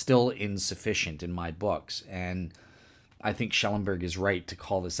 it's still insufficient in my books. And I think Schellenberg is right to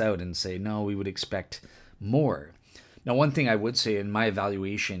call this out and say, no, we would expect more. Now, one thing I would say in my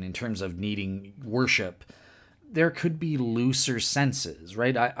evaluation in terms of needing worship, there could be looser senses,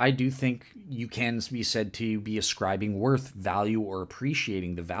 right? I do think you can be said to be ascribing worth, value, or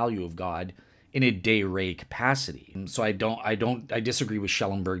appreciating the value of God in a de re capacity. So I disagree with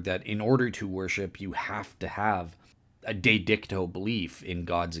Schellenberg that in order to worship, you have to have a de dicto belief in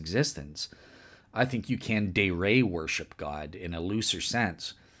God's existence. I think you can de re worship God in a looser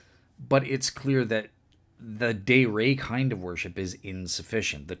sense, but it's clear that the de re kind of worship is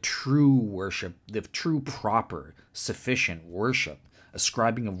insufficient. The true worship, the true proper, sufficient worship,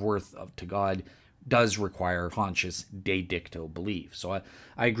 ascribing of worth to God, does require conscious de dicto belief. So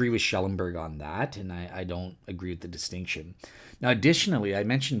I agree with Schellenberg on that, and I don't agree with the distinction. Now, additionally, I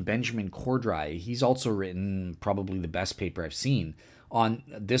mentioned Benjamin Cordray. He's also written probably the best paper I've seen on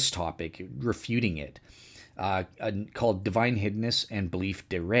this topic, refuting it, called Divine Hiddenness and Belief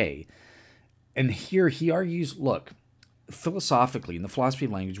de Re. And here he argues, look, philosophically, in the philosophy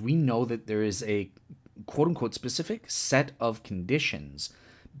of language, we know that there is a quote-unquote specific set of conditions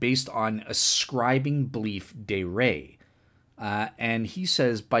based on ascribing belief de re. And he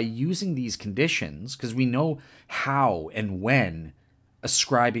says by using these conditions, because we know how and when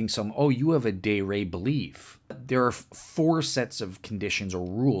ascribing you have a de re belief. There are 4 sets of conditions or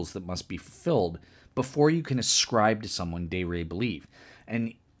rules that must be fulfilled before you can ascribe to someone de re belief.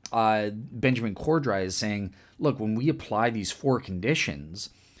 And Benjamin Cordray is saying, look, when we apply these 4 conditions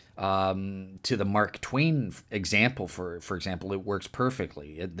to the Mark Twain example, for example, it works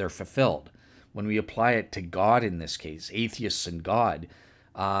perfectly. They're fulfilled. When we apply it to God in this case, atheists and God,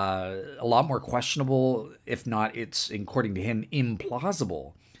 a lot more questionable, if not, it's, according to him,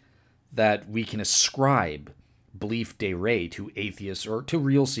 implausible that we can ascribe belief de re to atheists or to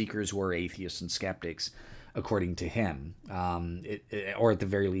real seekers who are atheists and skeptics. according to him. Or at the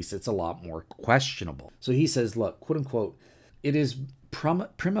very least, it's a lot more questionable. So he says, look, quote unquote, it is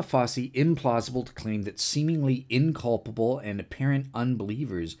prima facie implausible to claim that seemingly inculpable and apparent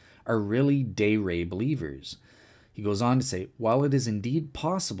unbelievers are really de re believers. He goes on to say, while it is indeed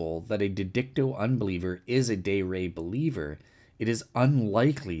possible that a de dicto unbeliever is a de re believer, it is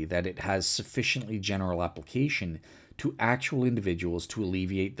unlikely that it has sufficiently general application to actual individuals to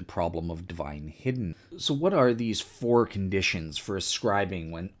alleviate the problem of divine hidden. So what are these 4 conditions for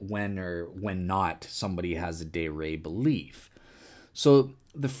ascribing when or when not somebody has a de re belief? So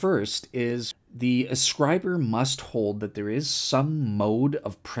the first is the ascriber must hold that there is some mode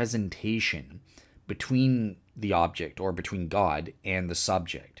of presentation between the object or between God and the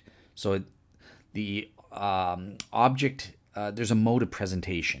subject. So the object, there's a mode of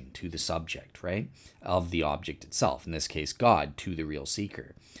presentation to the subject, right, of the object itself, in this case God, to the real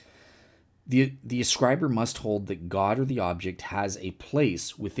seeker. The ascriber must hold that God or the object has a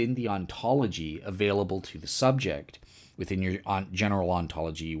place within the ontology available to the subject, within your general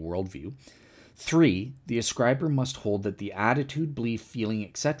ontology worldview. 3, the ascriber must hold that the attitude, belief, feeling,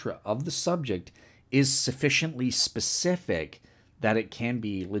 etc. of the subject is sufficiently specific that it can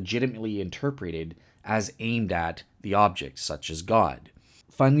be legitimately interpreted as aimed at the object, such as God.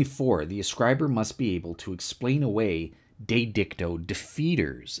 Finally, 4, the ascriber must be able to explain away de dicto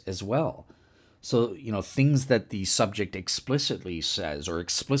defeaters as well. So, things that the subject explicitly says or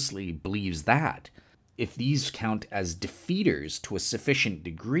explicitly believes that, if these count as defeaters to a sufficient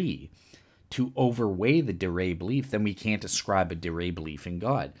degree to overweigh the de re belief, then we can't ascribe a de re belief in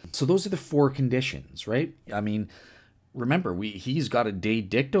God. So those are the 4 conditions, right? I mean, remember, he's got a de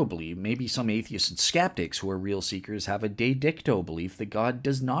dicto belief. Maybe some atheists and skeptics who are real seekers have a de dicto belief that God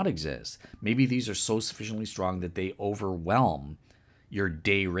does not exist. Maybe these are so sufficiently strong that they overwhelm your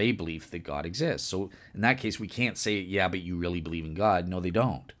de re belief that God exists. So in that case, we can't say, yeah, but you really believe in God. No, they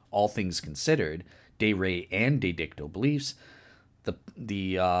don't. All things considered, de re and de dicto beliefs,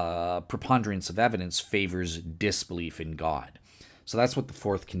 the preponderance of evidence favors disbelief in God. So that's what the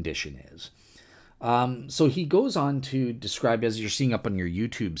 4th condition is. So he goes on to describe, as you're seeing up on your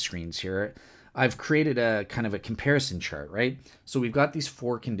YouTube screens here, I've created a kind of a comparison chart, right? So we've got these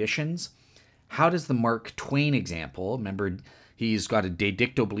 4 conditions. How does the Mark Twain example, remember, he's got a de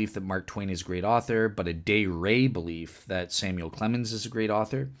dicto belief that Mark Twain is a great author, but a de re belief that Samuel Clemens is a great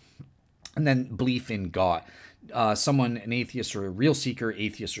author. And then belief in God. Someone, an atheist or a real seeker,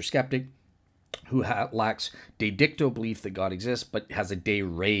 atheist or skeptic, who lacks de dicto belief that God exists, but has a de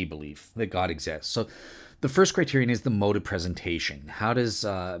re belief that God exists. So the first criterion is the mode of presentation. How does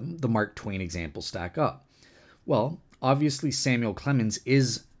the Mark Twain example stack up? Well, obviously Samuel Clemens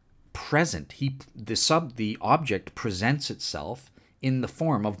is present. The object presents itself in the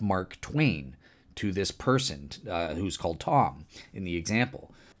form of Mark Twain to this person who's called Tom in the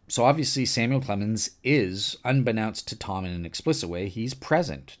example. So obviously Samuel Clemens is, unbeknownst to Tom in an explicit way, he's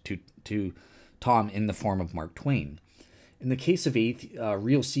present to Tom in the form of Mark Twain. In the case of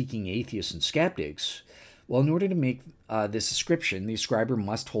real-seeking atheists and skeptics, well, in order to make this ascription, the ascriber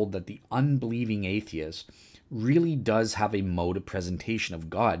must hold that the unbelieving atheist really does have a mode of presentation of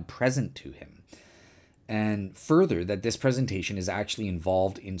God present to him. And further, that this presentation is actually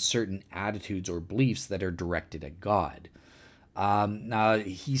involved in certain attitudes or beliefs that are directed at God. Now,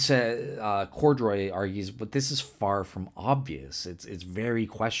 he said, Cordroy argues, but this is far from obvious. It's very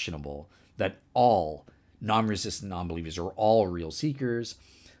questionable that all non-resistant non-believers or all real seekers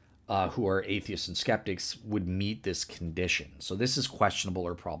who are atheists and skeptics would meet this condition. So this is questionable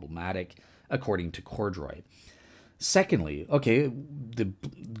or problematic, according to Cordroy. Secondly, the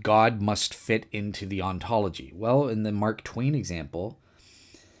God must fit into the ontology. Well, in the Mark Twain example,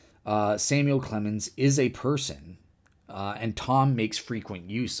 Samuel Clemens is a person, and Tom makes frequent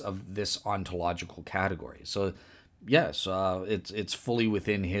use of this ontological category. So yes, it's fully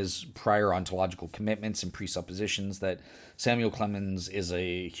within his prior ontological commitments and presuppositions that Samuel Clemens is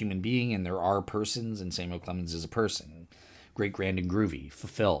a human being and there are persons, and Samuel Clemens is a person. Great, grand, and groovy,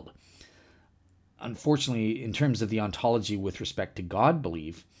 fulfilled. Unfortunately, in terms of the ontology with respect to God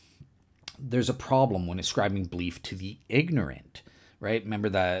belief, there's a problem when ascribing belief to the ignorant, right? Remember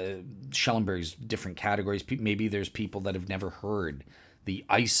that Schellenberg's different categories. Maybe there's people that have never heard the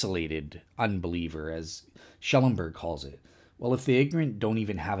isolated unbeliever, as Schellenberg calls it. Well, if the ignorant don't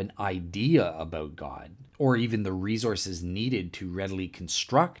even have an idea about God, or even the resources needed to readily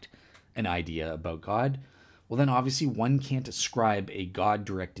construct an idea about God, well, then obviously one can't ascribe a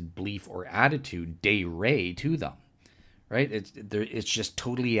God-directed belief or attitude de re to them, right? It's just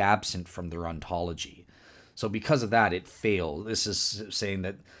totally absent from their ontology. So because of that, it failed. This is saying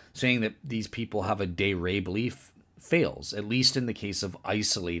that these people have a de re belief fails, at least in the case of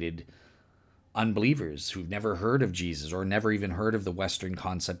isolated unbelievers who've never heard of Jesus or never even heard of the Western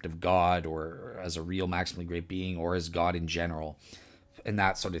concept of God or as a real maximally great being or as God in general and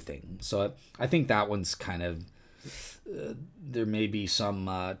that sort of thing. So I think that one's kind of, there may be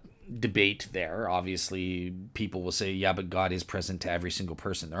some debate there. Obviously, people will say, yeah, but God is present to every single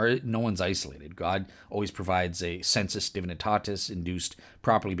person. No one's isolated. God always provides a sensus divinitatis induced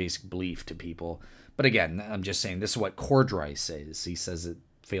properly basic belief to people. But again, I'm just saying this is what Cordray says. He says it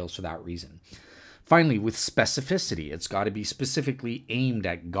fails for that reason. Finally, with specificity, it's got to be specifically aimed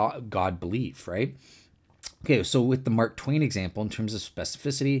at God belief, right? Okay, so with the Mark Twain example, in terms of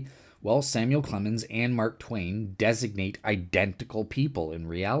specificity, well, Samuel Clemens and Mark Twain designate identical people in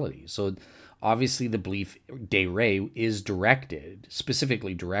reality. So obviously the belief de re is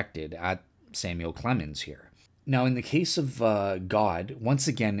specifically directed at Samuel Clemens here. Now, in the case of God, once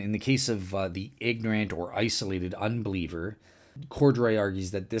again, in the case of the ignorant or isolated unbeliever, Cordray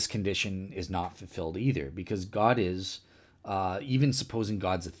argues that this condition is not fulfilled either, because God is, even supposing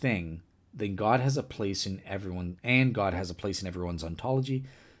God's a thing, then God has a place in everyone, and God has a place in everyone's ontology.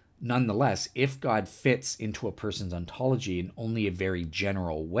 Nonetheless, if God fits into a person's ontology in only a very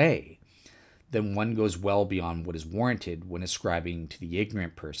general way, then one goes well beyond what is warranted when ascribing to the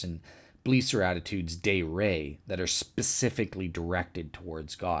ignorant person beliefs or attitudes de re that are specifically directed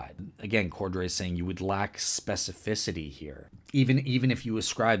towards God. Again, Cordray is saying you would lack specificity here. Even if you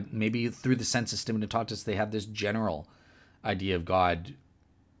ascribe, maybe through the sensus divinitatis, they have this general idea of God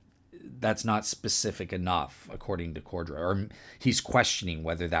that's not specific enough, according to Cordray. Or he's questioning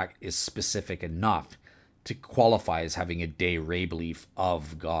whether that is specific enough to qualify as having a de re belief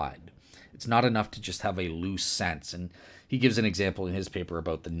of God. It's not enough to just have a loose sense. And he gives an example in his paper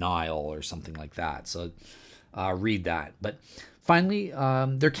about the Nile or something like that. So read that. But finally,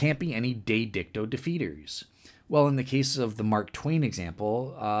 there can't be any de dicto defeaters. Well, in the case of the Mark Twain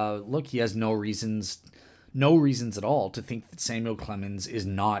example, look, he has no reasons at all to think that Samuel Clemens is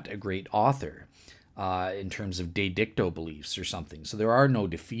not a great author in terms of de dicto beliefs or something. So there are no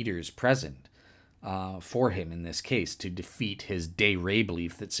defeaters present for him in this case to defeat his de re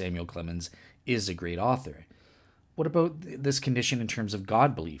belief that Samuel Clemens is a great author. What about this condition in terms of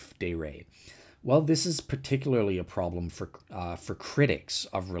God belief, de re? Well, this is particularly a problem for critics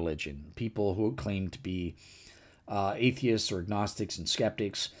of religion, people who claim to be atheists or agnostics and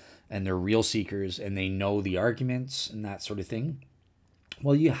skeptics, and they're real seekers, and they know the arguments and that sort of thing.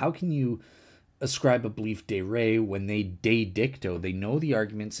 Well, how can you ascribe a belief de re when they de dicto, they know the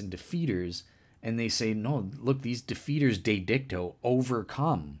arguments and defeaters, and they say, no, look, these defeaters de dicto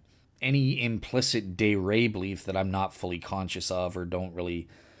overcome any implicit de re belief that I'm not fully conscious of or don't really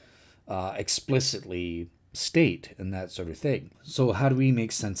explicitly state and that sort of thing. So how do we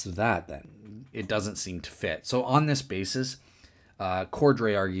make sense of that then? It doesn't seem to fit. So on this basis,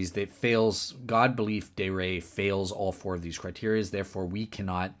 Cordray argues that God belief de re fails all four of these criteria. Therefore, we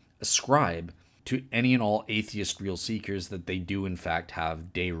cannot ascribe to any and all atheist real seekers that they do in fact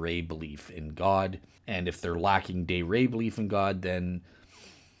have de re belief in God. And if they're lacking de re belief in God, then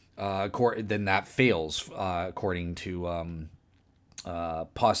that fails according to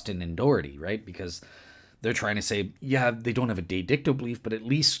Poston and Doherty, right? Because they're trying to say, yeah, they don't have a de dicto belief, but at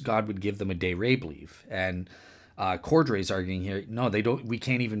least God would give them a de re belief. And Cordray's arguing here, no, they don't. We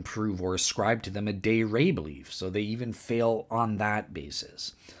can't even prove or ascribe to them a de re belief, so they even fail on that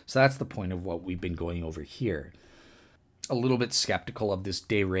basis. So that's the point of what we've been going over here. A little bit skeptical of this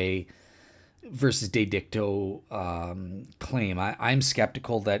de re versus de dicto claim. I'm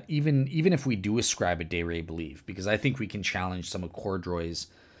skeptical that even if we do ascribe a de re belief, because I think we can challenge some of Cordray's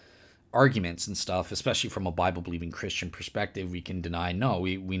arguments and stuff, especially from a Bible-believing Christian perspective, we can deny, no,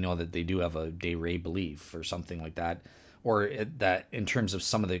 we know that they do have a de re belief or something like that, or that in terms of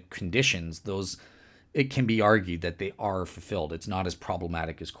some of the conditions, it can be argued that they are fulfilled. It's not as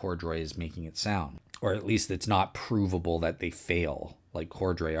problematic as Cordray is making it sound, or at least it's not provable that they fail, like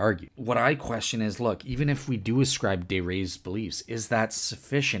Cordray argued. What I question is, look, even if we do ascribe de re's beliefs, is that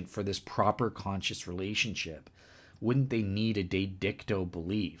sufficient for this proper conscious relationship? Wouldn't they need a de dicto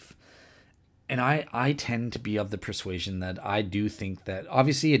belief? And I tend to be of the persuasion that I do think that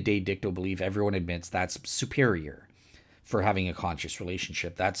obviously a de dicto belief, everyone admits that's superior for having a conscious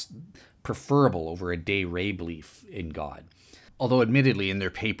relationship. That's preferable over a de re belief in God. Although admittedly in their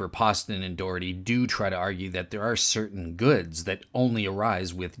paper, Poston and Doherty do try to argue that there are certain goods that only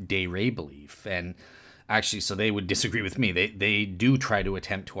arise with de re belief. And Actually, so they would disagree with me. They do try to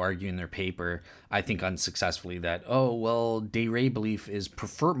attempt to argue in their paper, I think unsuccessfully, that, oh, well, de re belief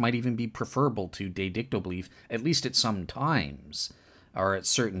might even be preferable to de dicto belief, at least at some times, or at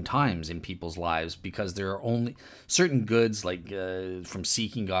certain times in people's lives, because there are only certain goods, like from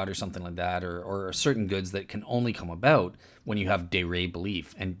seeking God or something like that, or certain goods that can only come about when you have de re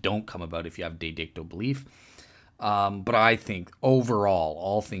belief and don't come about if you have de dicto belief. But I think overall,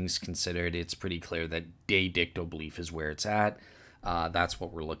 all things considered, it's pretty clear that de dicto belief is where it's at. That's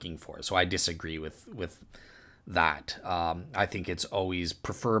what we're looking for. So I disagree with that. I think it's always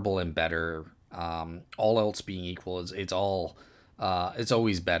preferable and better. All else being equal, it's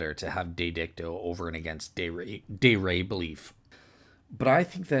always better to have de dicto over and against de re belief. But I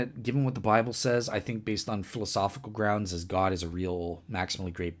think that given what the Bible says, I think based on philosophical grounds, as God is a real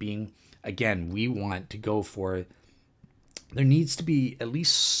maximally great being, again, we want to go for, there needs to be at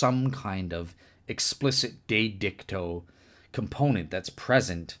least some kind of explicit de dicto component that's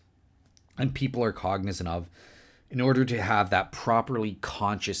present and people are cognizant of in order to have that properly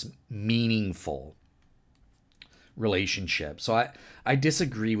conscious, meaningful relationship. So I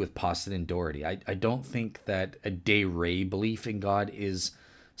disagree with Poston and Doherty. I don't think that a de re belief in God is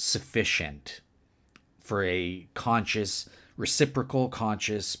sufficient for a conscious, reciprocal,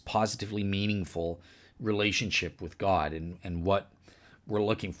 conscious, positively meaningful relationship with God and what we're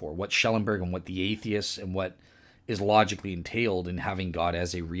looking for, what Schellenberg and what the atheists and what is logically entailed in having God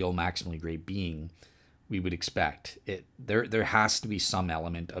as a real maximally great being we would expect. There has to be some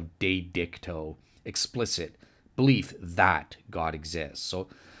element of de dicto, explicit belief that God exists. So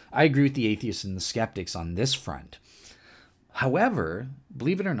I agree with the atheists and the skeptics on this front. However,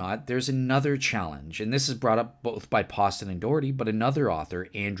 believe it or not, there's another challenge, and this is brought up both by Poston and Doherty, but another author,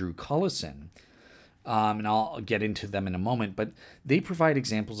 Andrew Cullison, and I'll get into them in a moment, but they provide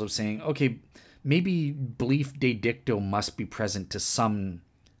examples of saying, okay, maybe belief de dicto must be present to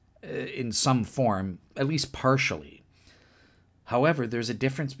in some form, at least partially. However, there's a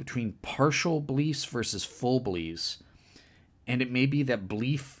difference between partial beliefs versus full beliefs, and it may be that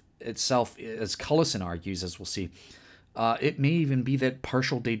belief itself, as Cullison argues, as we'll see, it may even be that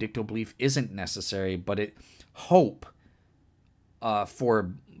partial de dicto belief isn't necessary, but hope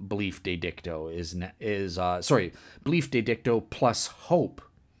for belief de dicto belief de dicto plus hope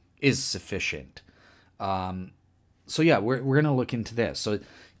is sufficient. So yeah, we're going to look into this. So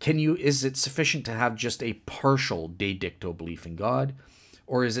is it sufficient to have just a partial de dicto belief in God,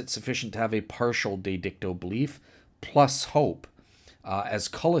 or is it sufficient to have a partial de dicto belief plus hope, as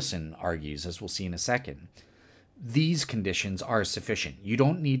Cullison argues, as we'll see in a second? These conditions are sufficient. You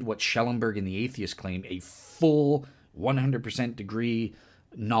don't need what Schellenberg and the atheists claim, a full 100% degree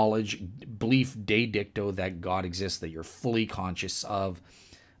knowledge, belief de dicto that God exists, that you're fully conscious of,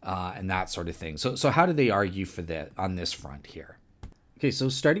 and that sort of thing. So how do they argue for that on this front here? Okay, so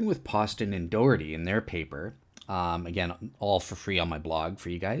starting with Poston and Doherty in their paper, again, all for free on my blog for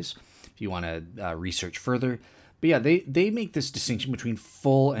you guys if you want to research further. But yeah, they make this distinction between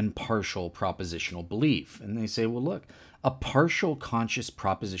full and partial propositional belief. And they say, well, look, a partial conscious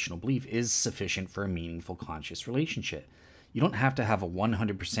propositional belief is sufficient for a meaningful conscious relationship. You don't have to have a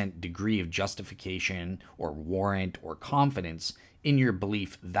 100% degree of justification or warrant or confidence in your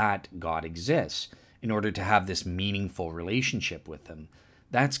belief that God exists in order to have this meaningful relationship with him.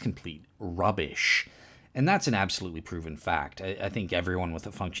 That's complete rubbish. And that's an absolutely proven fact. I think everyone with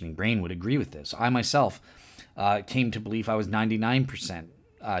a functioning brain would agree with this. I myself came to believe I was 99%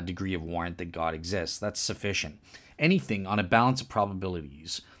 degree of warrant that God exists. That's sufficient. Anything on a balance of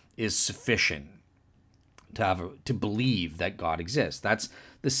probabilities is sufficient to believe that God exists. That's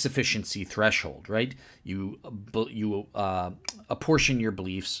the sufficiency threshold, right? You apportion your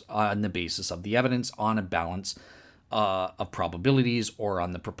beliefs on the basis of the evidence on a balance of probabilities, or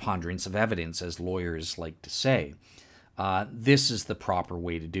on the preponderance of evidence, as lawyers like to say. This is the proper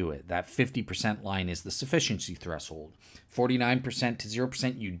way to do it. That 50% line is the sufficiency threshold. 49% to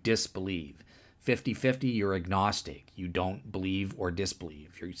 0%, you disbelieve. 50-50, you're agnostic. You don't believe or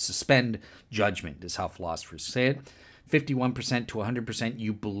disbelieve. You suspend judgment, is how philosophers say it. 51% to 100%,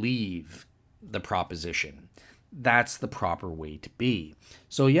 you believe the proposition. That's the proper way to be.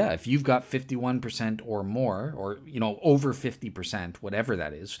 So yeah, if you've got 51% or more, or over 50%, whatever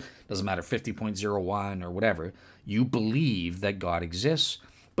that is, doesn't matter, 50.01 or whatever, you believe that God exists,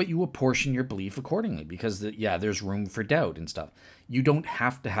 but you apportion your belief accordingly, because there's room for doubt and stuff. You don't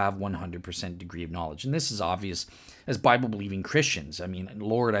have to have 100% degree of knowledge. And this is obvious as Bible-believing Christians. I mean,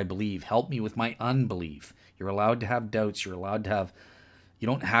 Lord, I believe, help me with my unbelief. You're allowed to have doubts. You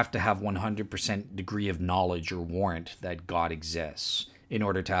don't have to have 100% degree of knowledge or warrant that God exists in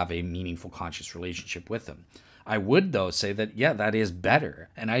order to have a meaningful conscious relationship with him. I would, though, say that, yeah, that is better.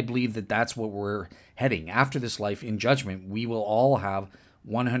 And I believe that that's what we're heading. After this life in judgment, we will all have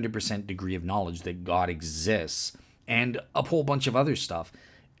 100% degree of knowledge that God exists and a whole bunch of other stuff.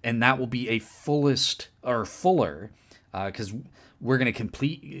 And that will be a fullest or fuller, because we're going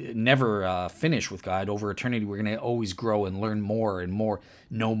to never finish with God over eternity. We're going to always grow and learn more and more,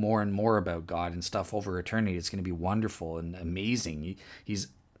 know more and more about God and stuff over eternity. It's going to be wonderful and amazing. He's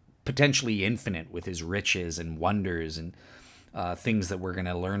potentially infinite with his riches and wonders and things that we're going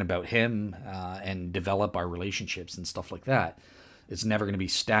to learn about him and develop our relationships and stuff like that. It's never going to be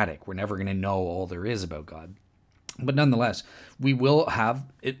static. We're never going to know all there is about God. But nonetheless, we will have,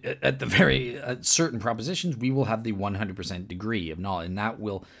 at the very certain propositions, we will have the 100% degree of knowledge. And that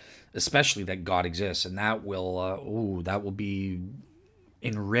will, especially that God exists, and that will be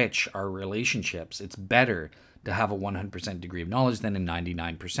enrich our relationships. It's better to have a 100% degree of knowledge than a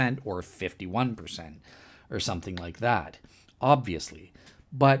 99% or 51% or something like that, obviously.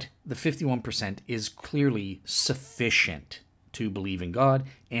 But the 51% is clearly sufficient to believe in God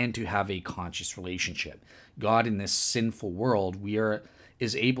and to have a conscious relationship. God in this sinful world,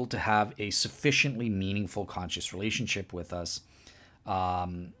 is able to have a sufficiently meaningful conscious relationship with us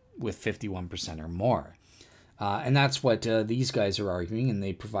with 51% or more. And that's what these guys are arguing, and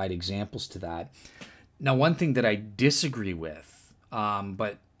they provide examples to that. Now, one thing that I disagree with,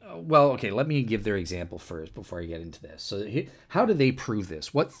 let me give their example first before I get into this. So how do they prove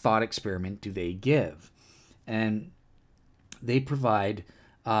this? What thought experiment do they give? And they provide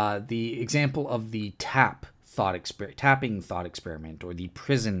the example of the tapping thought experiment, or the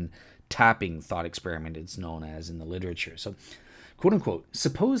prison tapping thought experiment, it's known as in the literature. So, quote unquote,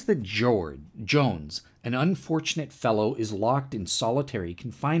 suppose that Jones, an unfortunate fellow, is locked in solitary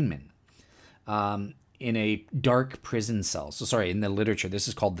confinement in a dark prison cell. So, sorry, in the literature, this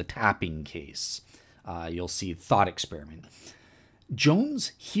is called the tapping case. You'll see thought experiment.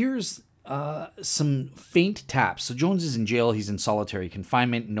 Jones hears some faint taps. So Jones is in jail. He's in solitary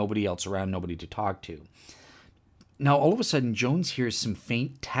confinement. Nobody else around, nobody to talk to. Now, all of a sudden, Jones hears some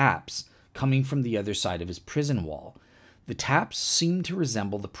faint taps coming from the other side of his prison wall. The taps seem to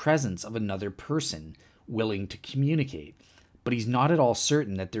resemble the presence of another person willing to communicate, but he's not at all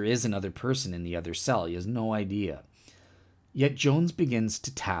certain that there is another person in the other cell. He has no idea. Yet Jones begins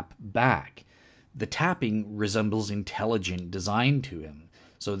to tap back. The tapping resembles intelligent design to him.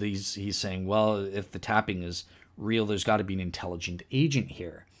 So he's saying, well, if the tapping is real, there's got to be an intelligent agent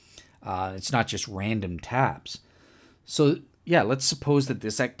here. It's not just random taps. So, yeah, let's suppose that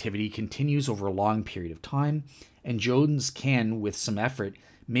this activity continues over a long period of time, and Jones can, with some effort,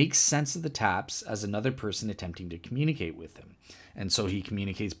 make sense of the taps as another person attempting to communicate with him. And so he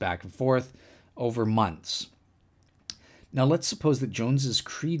communicates back and forth over months. Now, let's suppose that Jones's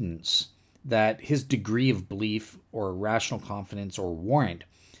credence, that his degree of belief or rational confidence or warrant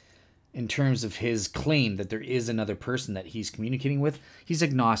in terms of his claim that there is another person that he's communicating with, he's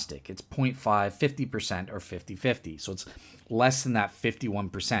agnostic. It's 0.5, 50%, or 50-50. So it's less than that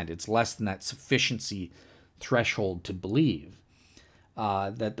 51%. It's less than that sufficiency threshold to believe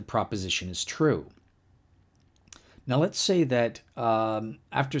that the proposition is true. Now, let's say that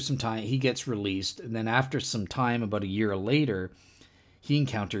after some time, he gets released, and then after some time, about a year later, he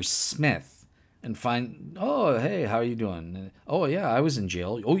encounters Smith and oh, hey, how are you doing? Oh, yeah, I was in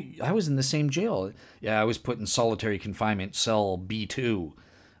jail. Oh, I was in the same jail. Yeah, I was put in solitary confinement, cell B2.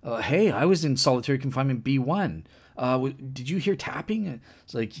 Hey, I was in solitary confinement B1. Did you hear tapping?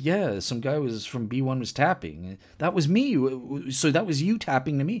 It's like, yeah, some guy from B1 was tapping. That was me. So that was you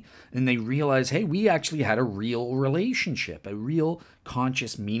tapping to me. And they realize, hey, we actually had a real relationship, a real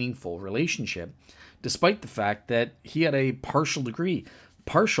conscious, meaningful relationship, despite the fact that he had a partial degree.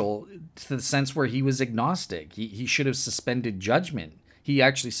 Partial to the sense where he was agnostic. He should have suspended judgment. He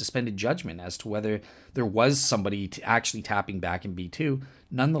actually suspended judgment as to whether there was somebody actually tapping back in B2.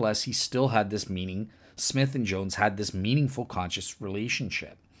 Nonetheless, he still had this meaning. Smith and Jones had this meaningful conscious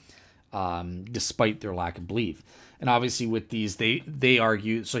relationship, despite their lack of belief. And obviously with these, they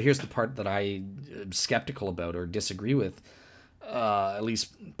argue, so here's the part that I am skeptical about or disagree with, at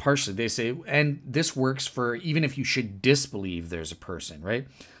least partially. They say, and this works for even if you should disbelieve there's a person, right?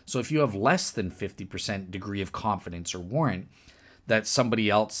 So if you have less than 50% degree of confidence or warrant that somebody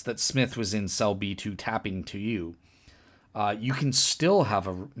else, that Smith was in cell B2 tapping to you, you can still have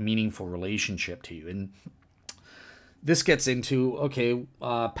a meaningful relationship to you. And this gets into, okay,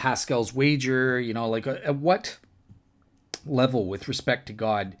 Pascal's wager, like at what level with respect to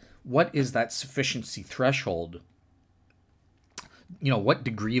God, what is that sufficiency threshold? What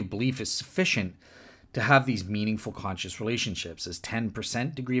degree of belief is sufficient to have these meaningful conscious relationships? Is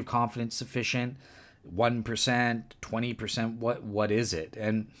 10% degree of confidence sufficient? 1%, 20%? What is it?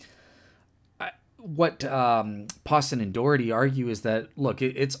 And what Poston and Doherty argue is that, look,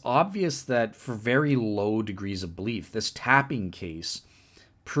 it's obvious that for very low degrees of belief, this tapping case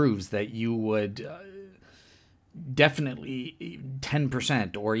proves that you would definitely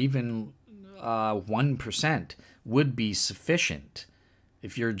 10% or even 1% would be sufficient.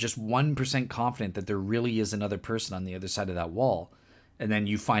 If you're just 1% confident that there really is another person on the other side of that wall, and then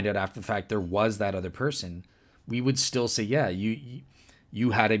you find out after the fact there was that other person, we would still say, yeah,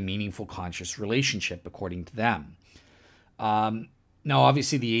 you had a meaningful conscious relationship according to them. Now,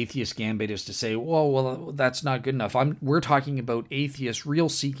 obviously, the atheist gambit is to say, well, that's not good enough. We're talking about atheists,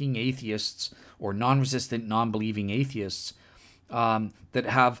 real-seeking atheists, or non-resistant, non-believing atheists that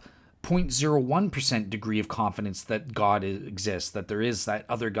have 0.01% degree of confidence that God exists, that there is that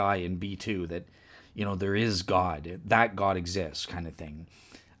other guy in B2, that, there is God, that God exists, kind of thing.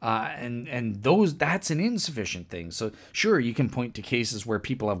 And that's an insufficient thing. So sure, you can point to cases where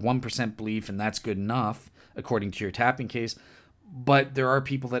people have 1% belief and that's good enough, according to your tapping case. But there are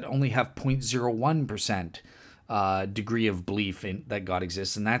people that only have 0.01% degree of belief in that God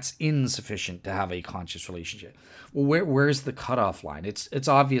exists, and that's insufficient to have a conscious relationship. Well, where's the cutoff line? It's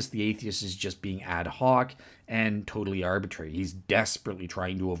obvious the atheist is just being ad hoc and totally arbitrary. He's desperately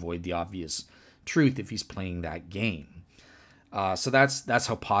trying to avoid the obvious truth if he's playing that game. So that's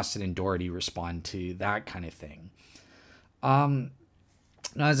how Poston and Doherty respond to that kind of thing. Now,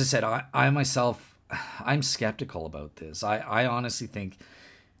 as I said, I myself, I'm skeptical about this. I honestly think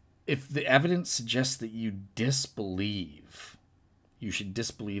if the evidence suggests that you disbelieve, you should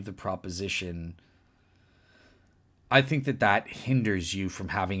disbelieve the proposition. I think that hinders you from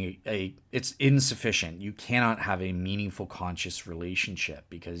having it's insufficient. You cannot have a meaningful conscious relationship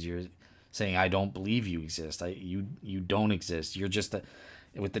because you're saying, I don't believe you exist. You don't exist. You're just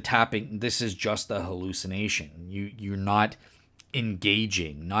with the tapping, this is just a hallucination. You're not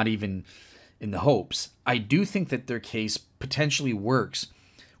engaging, not even in the hopes. I do think that their case potentially works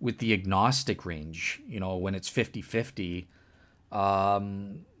with the agnostic range. When it's 50-50,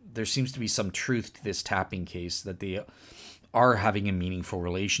 there seems to be some truth to this tapping case that they are having a meaningful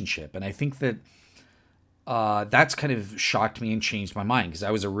relationship. And I think that that's kind of shocked me and changed my mind, because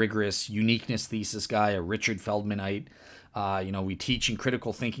I was a rigorous uniqueness thesis guy, a Richard Feldmanite. We teach in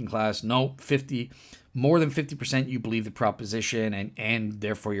critical thinking class. No, more than 50% you believe the proposition, and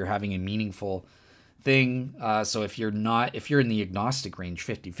therefore you're having a meaningful thing. So if you're in the agnostic range,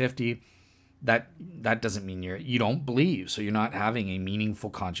 50-50, that doesn't mean you don't believe. So you're not having a meaningful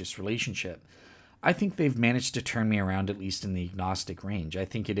conscious relationship. I think they've managed to turn me around, at least in the agnostic range. I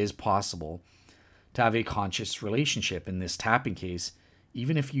think it is possible to have a conscious relationship in this tapping case,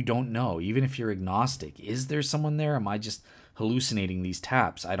 even if you don't know, even if you're agnostic. Is there someone there? Am I just hallucinating these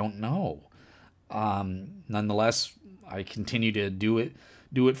taps? I don't know. Nonetheless, I continue to do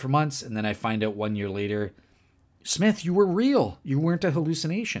it for months, and then I find out 1 year later, Smith, you were real. You weren't a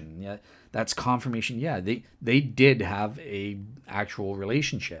hallucination. Yeah, that's confirmation. Yeah, they did have a actual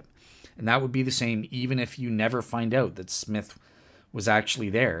relationship, and that would be the same even if you never find out that Smith was actually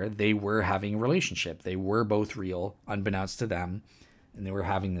there. They were having a relationship. They were both real, unbeknownst to them, and they were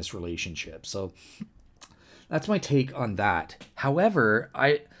having this relationship. So that's my take on that. However,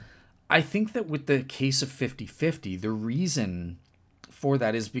 I think that with the case of 50-50, the reason for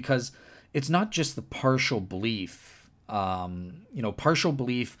that is because it's not just the partial belief. Partial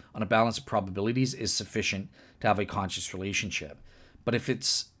belief on a balance of probabilities is sufficient to have a conscious relationship. But if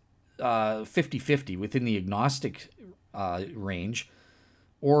it's 50-50 within the agnostic range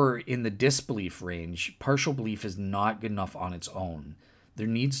or in the disbelief range, partial belief is not good enough on its own. There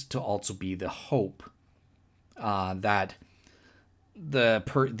needs to also be the hope that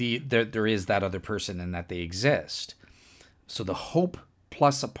there is that other person and that they exist. So the hope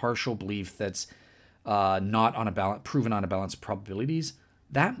plus a partial belief that's not on a balance, proven on a balance of probabilities,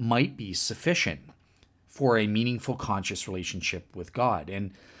 that might be sufficient for a meaningful conscious relationship with God.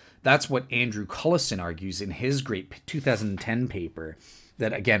 And that's what Andrew Cullison argues in his great 2010 paper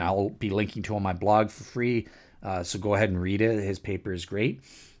that, again, I'll be linking to on my blog for free. So go ahead and read it. His paper is great.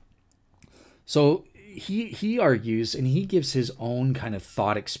 So he argues, and he gives his own kind of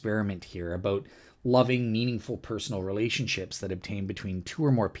thought experiment here about loving, meaningful personal relationships that obtain between two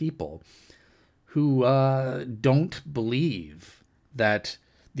or more people who don't believe that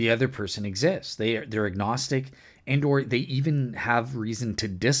the other person exists. They're agnostic, and or they even have reason to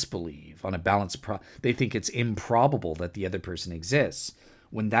disbelieve on a balance. They think it's improbable that the other person exists.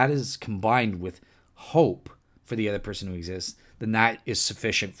 When that is combined with hope for the other person who exists, then that is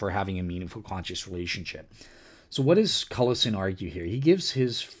sufficient for having a meaningful conscious relationship. So what does Cullison argue here? He gives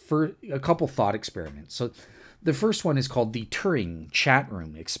a couple thought experiments. So the first one is called the Turing chat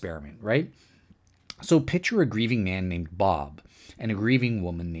room experiment, right? So picture a grieving man named Bob and a grieving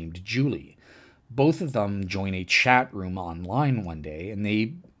woman named Julie. Both of them join a chat room online one day, and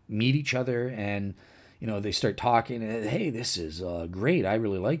they meet each other, and they start talking. Hey, this is great. I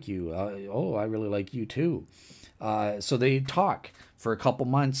really like you. Oh, I really like you too. So they talk for a couple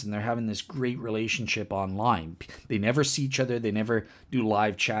months, and they're having this great relationship online. They never see each other. They never do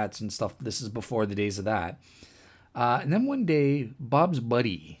live chats and stuff. This is before the days of that. And then one day, Bob's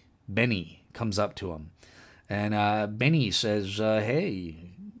buddy, Benny, comes up to him. And Benny says, hey,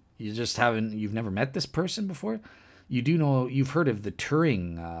 you've never met this person before? You do know, you've heard of the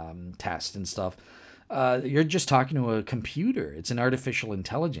Turing test and stuff. You're just talking to a computer. It's an artificial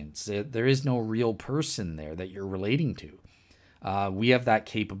intelligence. There is no real person there that you're relating to. We have that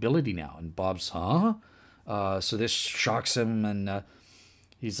capability now. And Bob's, huh? So this shocks him, and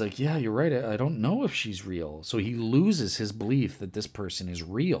he's like, yeah, you're right. I don't know if she's real. So he loses his belief that this person is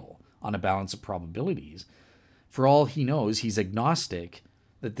real on a balance of probabilities. For all he knows, he's agnostic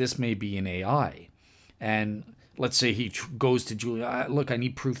that this may be an AI. And let's say he goes to Julie, look, I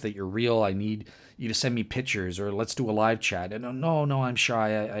need proof that you're real. I need you to send me pictures, or let's do a live chat. And no, I'm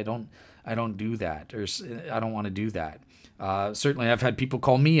shy. I don't do that, or I don't want to do that. Certainly, I've had people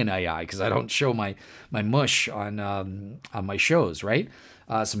call me an AI because I don't show my mush on my shows, right?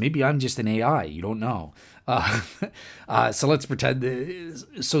 So maybe I'm just an AI. You don't know. So let's pretend.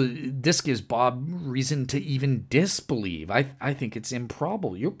 So this gives Bob reason to even disbelieve. I think it's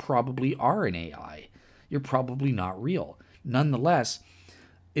improbable. You probably are an AI. You're probably not real. Nonetheless,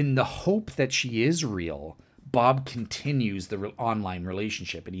 in the hope that she is real, Bob continues the online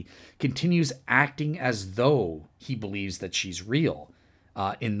relationship, and he continues acting as though he believes that she's real,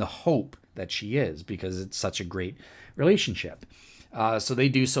 in the hope that she is, because it's such a great relationship. So they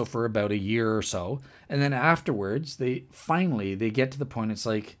do so for about a year or so, and then afterwards, they get to the point. It's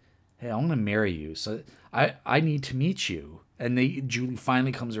like, hey, I want to marry you, so I need to meet you. And Julie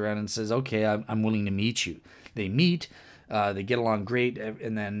finally comes around and says, okay, I'm willing to meet you. They meet. They get along great,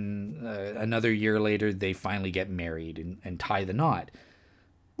 and then another year later, they finally get married and tie the knot.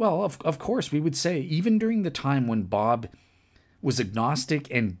 Well, of course, we would say, even during the time when Bob was agnostic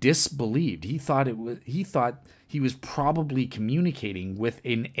and disbelieved, he thought he was probably communicating with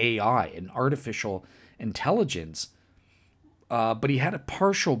an AI, an artificial intelligence, but he had a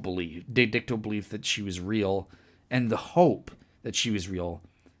partial belief, dicto belief that she was real, and the hope that she was real.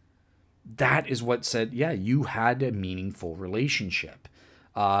 That is what said, yeah, you had a meaningful relationship.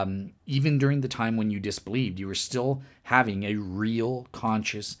 Even during the time when you disbelieved, you were still having a real,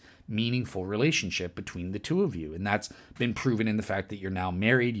 conscious, meaningful relationship between the two of you. And that's been proven in the fact that you're now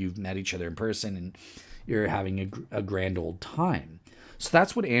married, you've met each other in person, and you're having a grand old time. So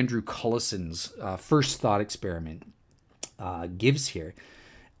that's what Andrew Cullison's first thought experiment gives here.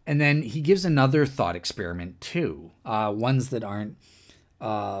 And then he gives another thought experiment too, ones that aren't,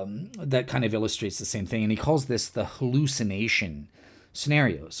 that kind of illustrates the same thing. And he calls this the hallucination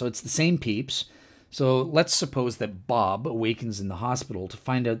scenario. So it's the same peeps. So let's suppose that Bob awakens in the hospital to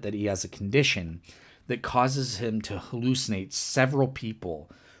find out that he has a condition that causes him to hallucinate several people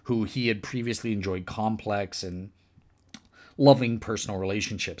who he had previously enjoyed complex and loving personal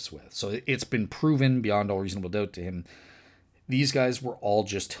relationships with. So it's been proven beyond all reasonable doubt to him, these guys were all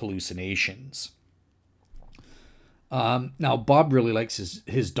just hallucinations. Now, Bob really likes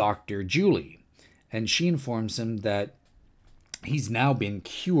his doctor, Julie, and she informs him that he's now been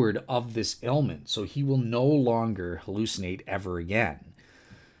cured of this ailment, so he will no longer hallucinate ever again.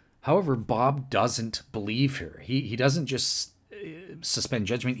 However, Bob doesn't believe her. He doesn't just suspend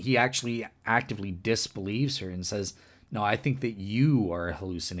judgment. He actually actively disbelieves her and says, no, I think that you are a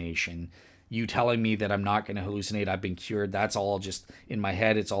hallucination. You telling me that I'm not going to hallucinate, I've been cured, that's all just in my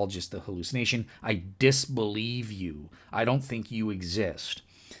head, it's all just a hallucination. I disbelieve you. I don't think you exist.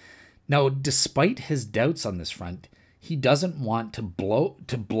 Now, despite his doubts on this front, he doesn't want to blow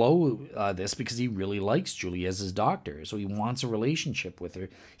this because he really likes Julie as his doctor. So he wants a relationship with her.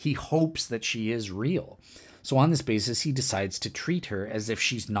 He hopes that she is real. So on this basis, he decides to treat her as if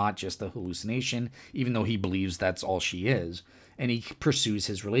she's not just a hallucination, even though he believes that's all she is, and he pursues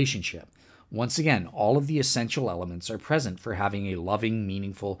his relationship. Once again, all of the essential elements are present for having a loving,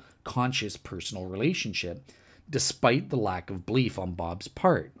 meaningful, conscious personal relationship, despite the lack of belief on Bob's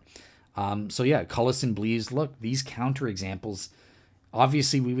part. So yeah, Cullison believes, look, these counterexamples,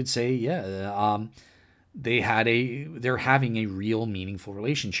 obviously we would say, yeah, they're having a real meaningful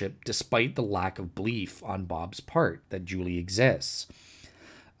relationship despite the lack of belief on Bob's part that Julie exists.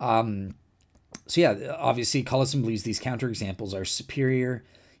 So yeah, obviously Cullison believes these counterexamples are superior,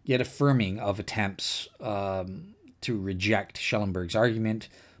 yet affirming of attempts to reject Schellenberg's argument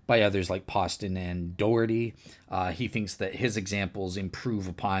by others like Poston and Doherty. He thinks that his examples improve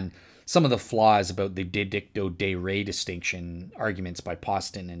upon some of the flaws about the de dicto de re distinction arguments by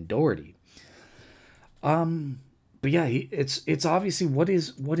Poston and Doherty. But yeah, it's obviously what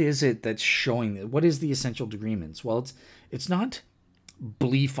is it that's showing, what is the essential agreements? Well, it's not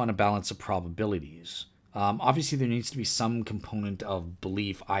belief on a balance of probabilities. Obviously, there needs to be some component of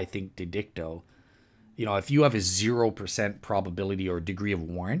belief, I think, de dicto. You know, if you have a 0% probability or degree of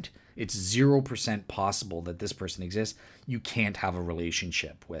warrant, it's 0% possible that this person exists. You can't have a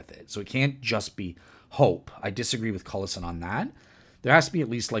relationship with it. So it can't just be hope. I disagree with Cullison on that. There has to be at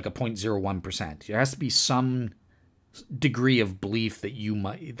least like a 0.01%. There has to be some degree of belief that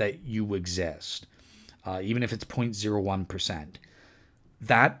you exist, even if it's 0.01%.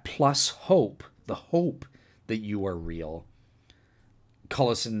 That plus hope, the hope that you are real.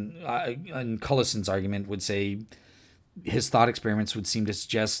 And Cullison's argument would say his thought experiments would seem to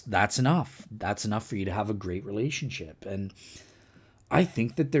suggest that's enough. That's enough for you to have a great relationship. And I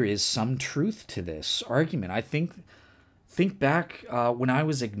think that there is some truth to this argument. I think back when I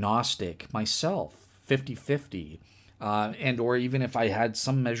was agnostic myself, 50-50, and or even if I had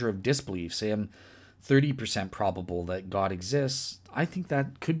some measure of disbelief, say I'm 30% probable that God exists, I think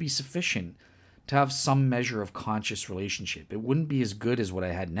that could be sufficient to have some measure of conscious relationship. It wouldn't be as good as what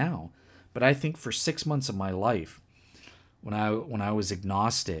I had now, but I think for 6 months of my life, when I was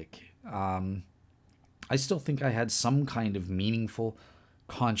agnostic, I still think I had some kind of meaningful,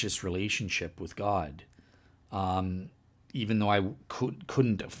 conscious relationship with God, even though I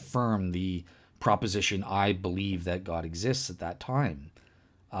couldn't affirm the proposition I believe that God exists at that time.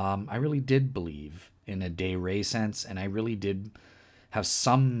 I really did believe in a de re sense, and I really did have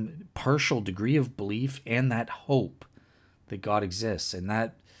some partial degree of belief and that hope that God exists, and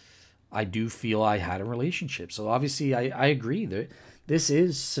that I do feel I had a relationship. So obviously I agree that this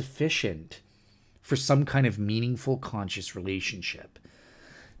is sufficient for some kind of meaningful conscious relationship.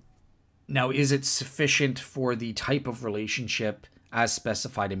 Now, is it sufficient for the type of relationship as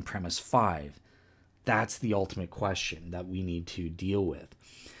specified in premise 5? That's the ultimate question that we need to deal with.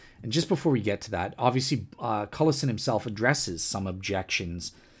 And just before we get to that, obviously Cullison himself addresses some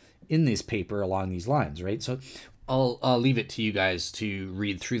objections in this paper along these lines, right? So I'll leave it to you guys to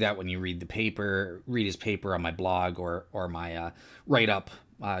read through that when you read the paper, read his paper on my blog or my write-up,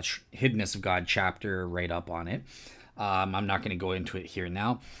 Hiddenness of God chapter write-up on it. I'm not going to go into it here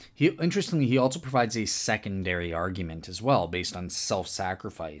now. Interestingly, he also provides a secondary argument as well based on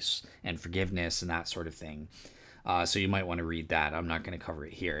self-sacrifice and forgiveness and that sort of thing. So you might want to read that. I'm not going to cover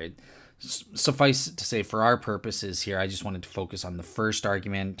it here. Suffice to say, for our purposes here, I just wanted to focus on the first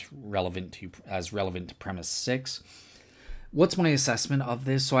argument relevant to premise 6. What's my assessment of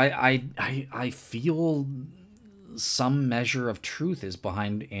this? So I feel some measure of truth is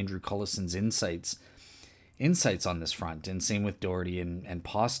behind Andrew Cullison's insights on this front, and same with Doherty and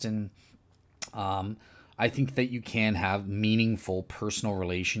Poston. I think that you can have meaningful personal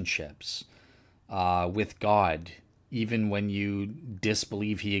relationships with God, even when you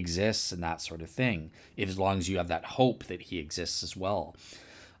disbelieve he exists and that sort of thing, as long as you have that hope that he exists as well.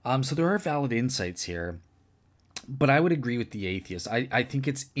 So there are valid insights here, but I would agree with the atheist. I think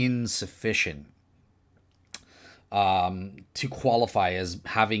it's insufficient to qualify as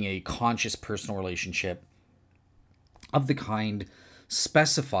having a conscious personal relationship of the kind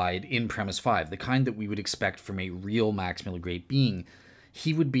specified in premise 5, the kind that we would expect from a real maximally great being.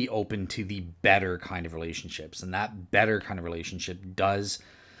 He would be open to the better kind of relationships, and that better kind of relationship does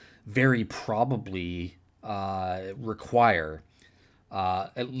very probably require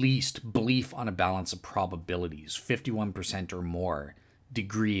at least belief on a balance of probabilities, 51% or more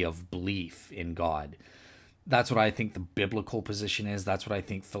degree of belief in God. That's what I think the biblical position is. That's what I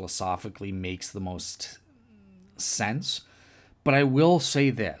think philosophically makes the most sense. But I will say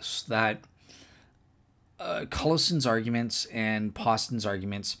this, that Cullison's arguments and Poston's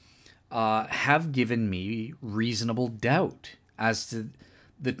arguments have given me reasonable doubt as to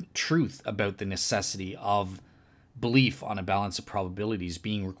the truth about the necessity of belief on a balance of probabilities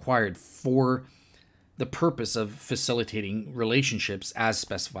being required for the purpose of facilitating relationships as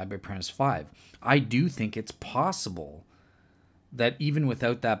specified by premise 5. I do think it's possible that even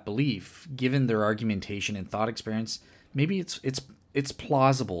without that belief, given their argumentation and thought experience, maybe it's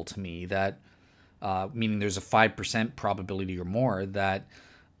plausible to me that meaning there's a 5% probability or more that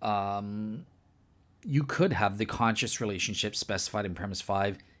you could have the conscious relationship specified in premise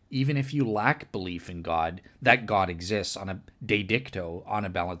 5, even if you lack belief in God, that God exists on a de dicto, on a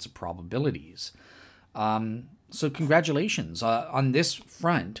balance of probabilities. So congratulations. On this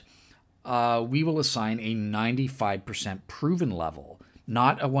front, we will assign a 95% proven level,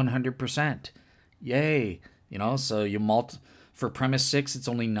 not a 100%. Yay. So for premise 6, it's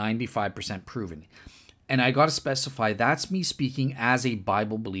only 95% proven. And I got to specify that's me speaking as a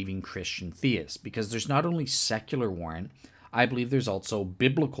Bible-believing Christian theist, because there's not only secular warrant, I believe there's also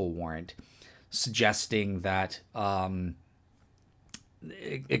biblical warrant suggesting that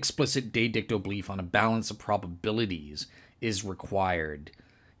explicit de dicto belief on a balance of probabilities is required.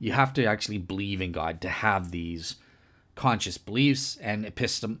 You have to actually believe in God to have these conscious beliefs, and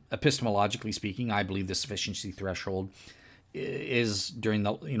epistemologically speaking, I believe the sufficiency threshold is during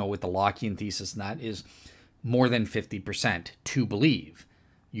the, with the Lockean thesis, and that is more than 50% to believe.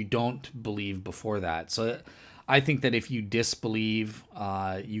 You don't believe before that. So I think that if you disbelieve,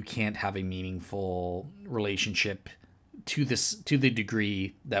 you can't have a meaningful relationship to the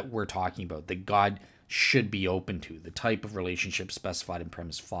degree that we're talking about, that God should be open to, the type of relationship specified in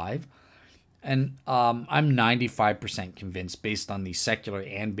premise 5. And I'm 95% convinced based on the secular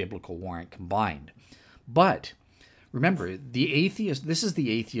and biblical warrant combined. But remember, this is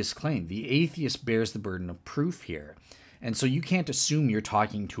the atheist claim. The atheist bears the burden of proof here. And so you can't assume you're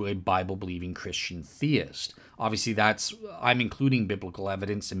talking to a Bible-believing Christian theist. Obviously, I'm including biblical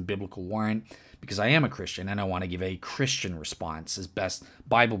evidence and biblical warrant because I am a Christian and I want to give a Christian response, as best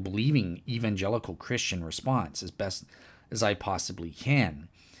Bible-believing evangelical Christian response, as best as I possibly can.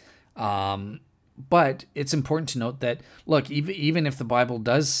 But it's important to note that, look, even if the Bible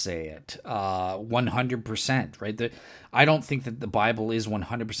does say it 100%, right? I don't think that the Bible is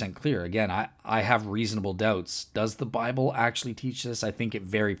 100% clear. Again, I have reasonable doubts. Does the Bible actually teach this? I think it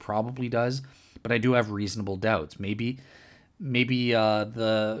very probably does, but I do have reasonable doubts. Maybe it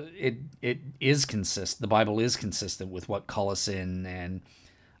is consistent. The Bible is consistent with what Cullison and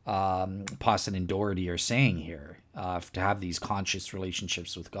Poston and Doherty are saying here, to have these conscious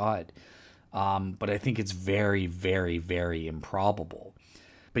relationships with God. But I think it's very, very, very improbable.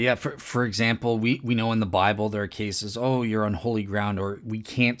 But yeah, for example, we know in the Bible there are cases, you're on holy ground, or we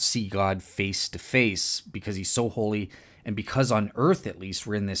can't see God face to face because he's so holy, and because on earth at least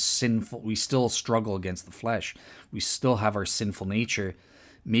we're in this we still struggle against the flesh. We still have our sinful nature.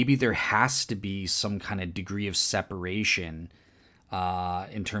 Maybe there has to be some kind of degree of separation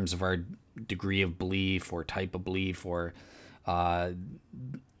in terms of our degree of belief or type of belief, or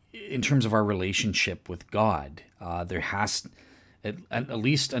in terms of our relationship with God. There has, at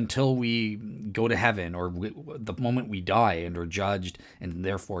least until we go to heaven, or the moment we die and are judged and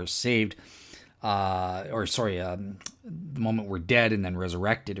therefore saved, the moment we're dead and then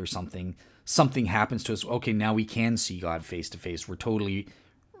resurrected or something happens to us. Okay, now we can see God face to face. We're totally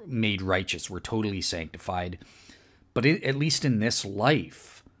made righteous. We're totally sanctified. But at least in this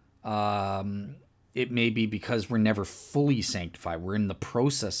life, it may be because we're never fully sanctified. We're in the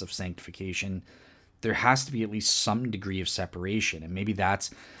process of sanctification. There has to be at least some degree of separation. And maybe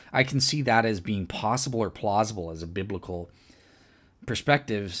I can see that as being possible or plausible as a biblical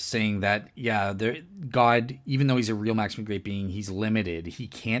perspective, saying that, God, even though he's a real maximum great being, he's limited. He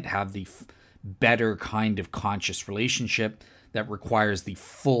can't have the better kind of conscious relationship that requires the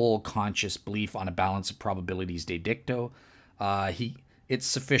full conscious belief on a balance of probabilities de dicto. It's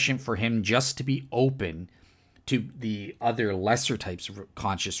sufficient for him just to be open to the other lesser types of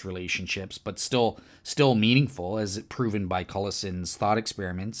conscious relationships, but still meaningful, as proven by Cullison's thought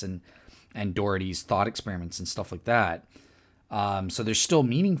experiments and Doherty's thought experiments and stuff like that. So they're still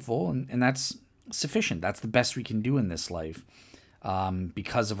meaningful, and that's sufficient. That's the best we can do in this life.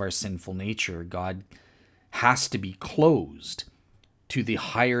 Because of our sinful nature, God has to be closed to the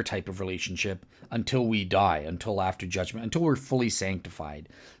higher type of relationship until we die, until after judgment, until we're fully sanctified,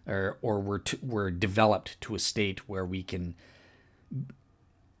 or we're developed to a state where we can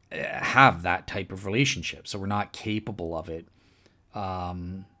have that type of relationship. So we're not capable of it.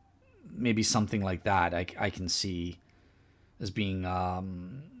 Maybe something like that I can see as being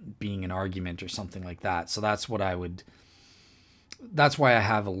an argument or something like that. So that's why I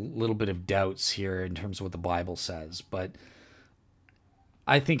have a little bit of doubts here in terms of what the Bible says. But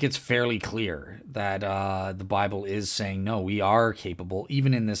I think it's fairly clear that the Bible is saying, no, we are capable,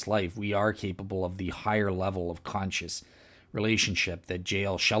 even in this life, we are capable of the higher level of conscious relationship that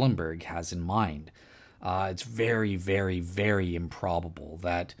J.L. Schellenberg has in mind. It's very, very, very improbable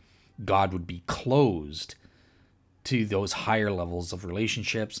that God would be closed to those higher levels of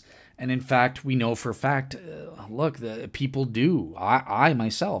relationships. And in fact, we know for a fact, look, the people do. I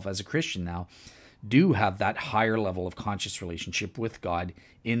myself, as a Christian now, do have that higher level of conscious relationship with God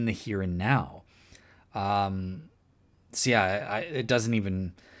in the here and now. So yeah, it doesn't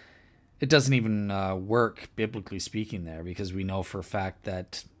even work biblically speaking there, because we know for a fact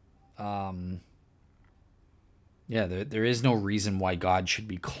that there is no reason why God should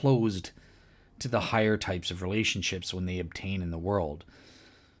be closed to the higher types of relationships when they obtain in the world.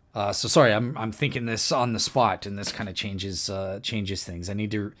 So sorry, I'm thinking this on the spot, and this kind of changes things. I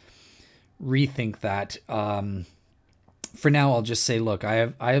need to rethink that. For now, I'll just say, look,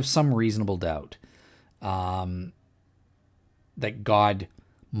 I have some reasonable doubt that God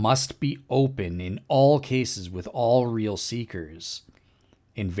must be open in all cases with all real seekers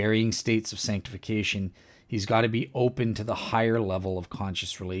in varying states of sanctification. He's got to be open to the higher level of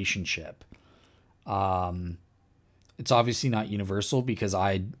conscious relationship. It's obviously not universal, because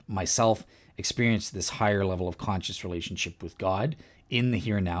I myself experienced this higher level of conscious relationship with God in the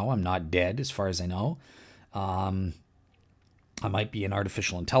here and now. I'm not dead as far as I know. I might be an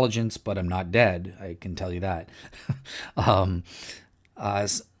artificial intelligence, but I'm not dead. I can tell you that. That's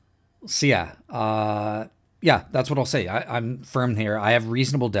what I'll say. I'm firm here. I have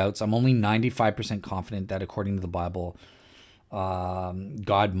reasonable doubts. I'm only 95% confident that according to the Bible,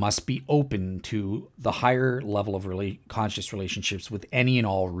 God must be open to the higher level of conscious relationships with any and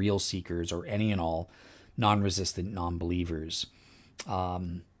all real seekers, or any and all non-resistant non-believers.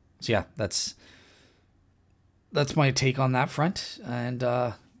 That's my take on that front, and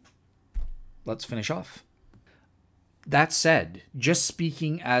let's finish off. That said, just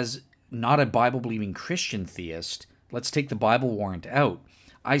speaking as not a Bible-believing Christian theist, let's take the Bible warrant out.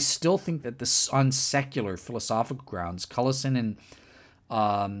 I still think that on secular philosophical grounds, Cullison and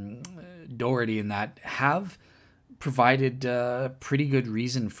Doherty and that have provided pretty good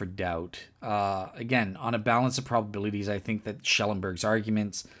reason for doubt. Again, on a balance of probabilities, I think that Schellenberg's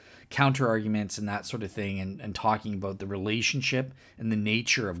arguments, counter-arguments, and that sort of thing, and talking about the relationship and the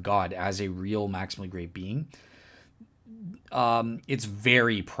nature of God as a real maximally great being, it's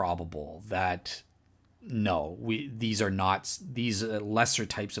very probable that these lesser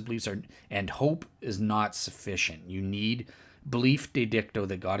types of beliefs and hope is not sufficient. You need belief de dicto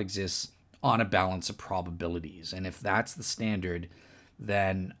that God exists on a balance of probabilities. And if that's the standard,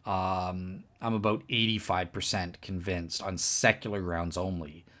 then I'm about 85% convinced on secular grounds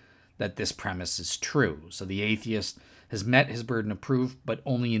only that this premise is true. So the atheist has met his burden of proof, but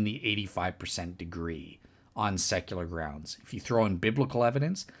only in the 85% degree on secular grounds. If you throw in biblical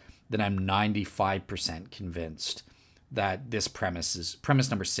evidence, then I'm 95% convinced that this premise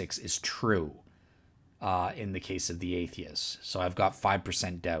number 6 is true in the case of the atheists. So I've got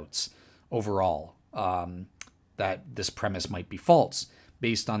 5% doubts overall that this premise might be false,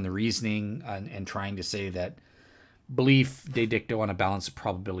 based on the reasoning and trying to say that belief de dicto on a balance of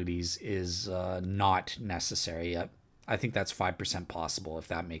probabilities is not necessary. I think that's 5% possible, if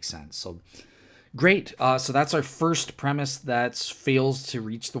that makes sense. So great. So that's our first premise that fails to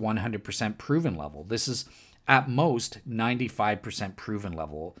reach the 100% proven level. This is at most 95% proven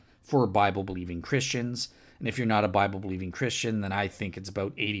level for Bible-believing Christians. And if you're not a Bible-believing Christian, then I think it's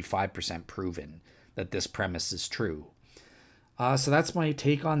about 85% proven that this premise is true. So that's my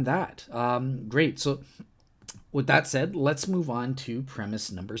take on that. Great. So with that said, let's move on to premise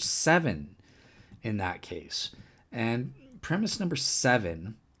number 7 in that case. And premise number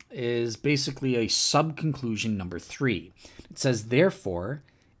 7 is basically a sub-conclusion number 3. It says, therefore,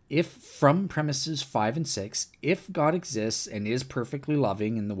 if from premises 5 and 6, if God exists and is perfectly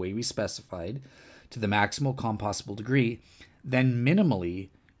loving in the way we specified to the maximal compossible degree, then minimally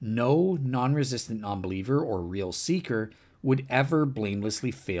no non-resistant non-believer or real seeker would ever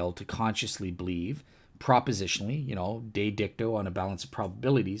blamelessly fail to consciously believe, propositionally, de dicto on a balance of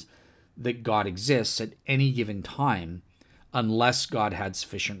probabilities, that God exists at any given time, unless God had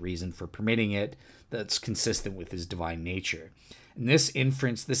sufficient reason for permitting it that's consistent with his divine nature. And this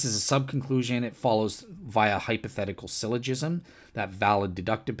inference, this is a sub-conclusion. It follows via hypothetical syllogism, that valid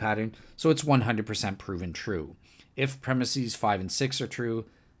deductive pattern, so it's 100% proven true. If premises 5 and 6 are true,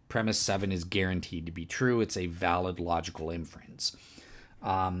 premise 7 is guaranteed to be true. It's a valid logical inference.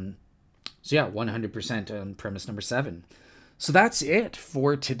 100% on premise number 7. So that's it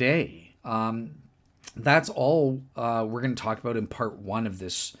for today. That's all we're going to talk about in part 1 of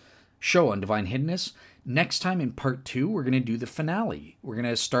this show on Divine Hiddenness. Next time in part 2, we're going to do the finale. We're going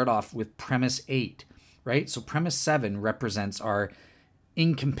to start off with premise 8, right? So premise 7 represents our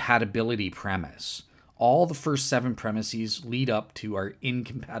incompatibility premise. All the first 7 premises lead up to our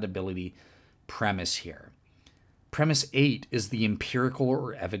incompatibility premise here. Premise 8 is the empirical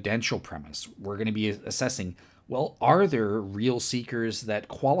or evidential premise. We're going to be assessing well, are there real seekers that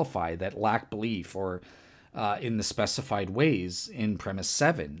qualify, that lack belief, or in the specified ways in premise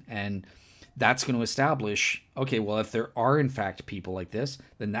 7? And that's going to establish, okay, well, if there are in fact people like this,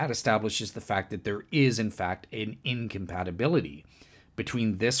 then that establishes the fact that there is in fact an incompatibility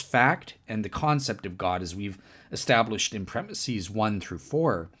between this fact and the concept of God as we've established in premises 1 through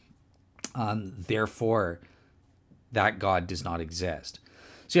 4. Therefore, that God does not exist.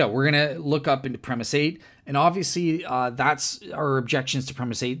 So yeah, we're going to look up into premise 8. And obviously, that's our objections to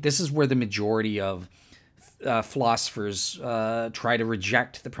premise 8. This is where the majority of philosophers try to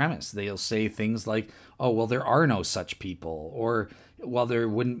reject the premise. They'll say things like, oh, well, there are no such people. Or, well,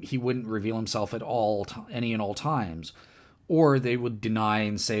 he wouldn't reveal himself at all, any and all times. Or they would deny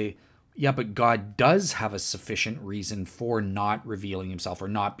and say, yeah, but God does have a sufficient reason for not revealing himself or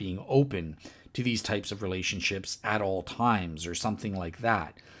not being open to these types of relationships at all times, or something like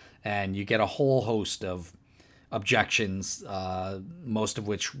that. And you get a whole host of objections, most of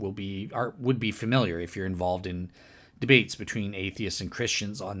which would be familiar if you're involved in debates between atheists and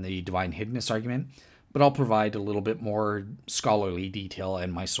Christians on the Divine Hiddenness Argument. But I'll provide a little bit more scholarly detail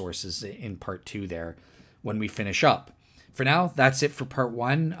and my sources in part 2 there when we finish up. For now, that's it for part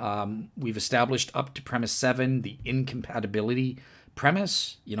 1. We've established up to premise 7 the incompatibility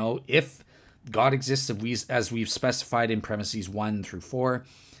premise. You know, if God exists as we've specified in premises 1 through 4,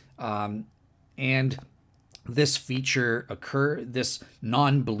 and this this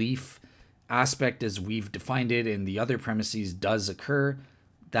non-belief aspect as we've defined it in the other premises does occur,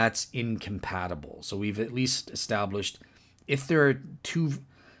 that's incompatible. So we've at least established if there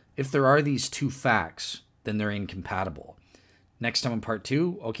are these two facts, then they're incompatible. Next time in part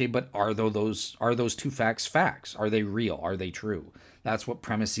 2, okay, but are those two facts? Are they real? Are they true? That's what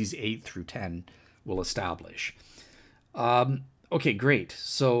premises 8 through 10 will establish. Okay, great.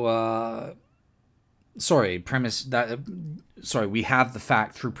 So, we have the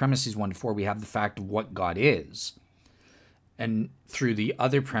fact through premises 1 to 4. We have the fact of what God is, and through the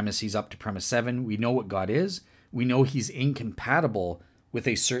other premises up to premise 7, we know what God is. We know He's incompatible with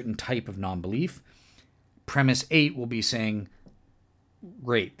a certain type of non-belief. Premise 8 will be saying,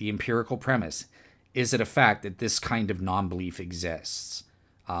 great, the empirical premise. Is it a fact that this kind of non-belief exists,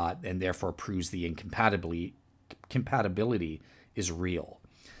 and therefore proves the incompatibility is real?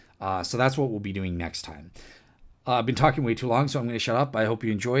 So that's what we'll be doing next time. I've been talking way too long, so I'm going to shut up. I hope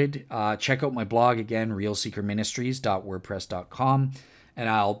you enjoyed. Check out my blog again, realseekerministries.wordpress.com, and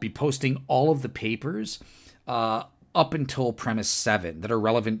I'll be posting all of the papers up until premise 7 that are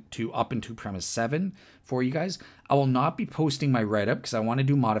relevant to up into premise 7 for you guys. I will not be posting my write-up because I want to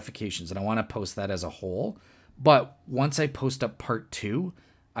do modifications and I want to post that as a whole. But once I post up part 2,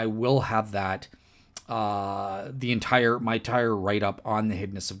 I will have that my entire write-up on the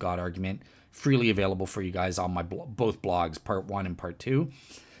Hiddenness of God argument freely available for you guys on my both blogs, part 1 and part 2.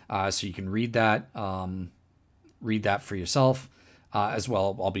 So you can read that for yourself. As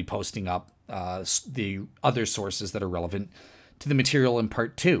well, I'll be posting up the other sources that are relevant to the material in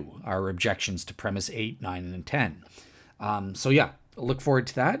part 2, our objections to premise 8, 9, and 10. So yeah, look forward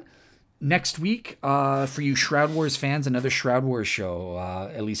to that. Next week, for you Shroud Wars fans, another Shroud Wars show.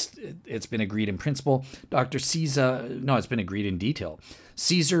 At least it's been agreed in principle. It's been agreed in detail.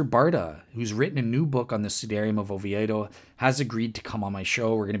 Caesar Barta, who's written a new book on the Sudarium of Oviedo, has agreed to come on my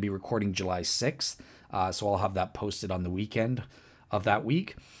show. We're going to be recording July 6th, so I'll have that posted on the weekend of that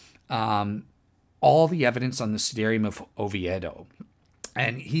week. All the evidence on the Sudarium of Oviedo.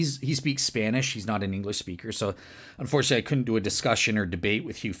 And he speaks Spanish. He's not an English speaker. So unfortunately, I couldn't do a discussion or debate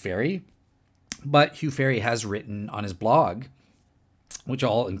with Hugh Ferry. But Hugh Ferry has written on his blog, which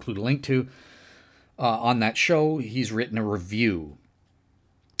I'll include a link to, on that show. He's written a review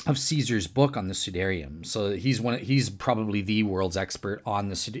of Caesar's book on the Sudarium. So he's probably the world's expert on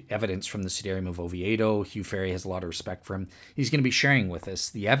the evidence from the Sudarium of Oviedo. Hugh Ferry has a lot of respect for him. He's going to be sharing with us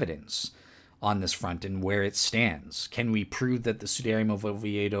the evidence on this front and where it stands. Can we prove that the Sudarium of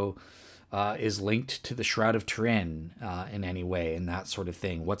Oviedo is linked to the Shroud of Turin in any way, and that sort of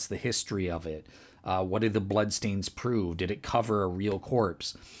thing? What's the history of it? What did the bloodstains prove? Did it cover a real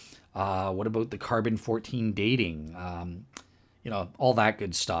corpse? What about the carbon-14 dating? All that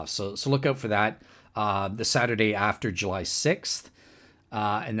good stuff. So look out for that the Saturday after July 6th.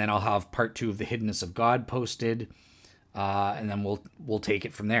 And then I'll have part 2 of the Hiddenness of God posted. And then we'll take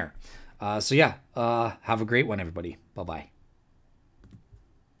it from there. Have a great one, everybody. Bye-bye.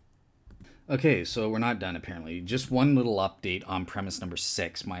 Okay, so we're not done, apparently. Just one little update on premise number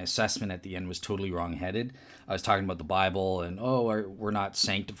 6. My assessment at the end was totally wrong-headed. I was talking about the Bible and, we're not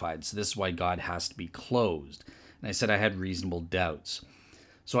sanctified, so this is why God has to be closed. And I said I had reasonable doubts.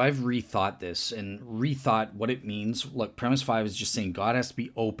 So I've rethought this and rethought what it means. Look, premise 5 is just saying God has to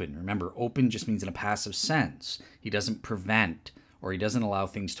be open. Remember, open just means in a passive sense. He doesn't prevent, or he doesn't allow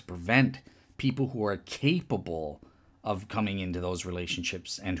things to prevent people who are capable of coming into those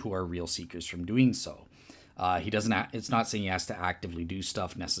relationships and who are real seekers from doing so. He doesn't. It's not saying he has to actively do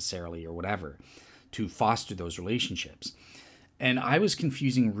stuff necessarily or whatever to foster those relationships. And I was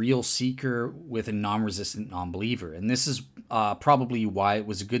confusing real seeker with a non-resistant non-believer. And this is probably why it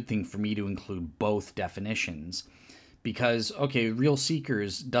was a good thing for me to include both definitions. Because, okay, real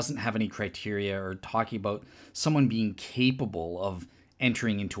seekers doesn't have any criteria or talking about someone being capable of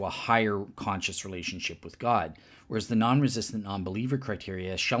entering into a higher conscious relationship with God. Whereas the non-resistant non-believer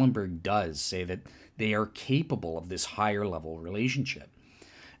criteria, Schellenberg does say that they are capable of this higher level relationship.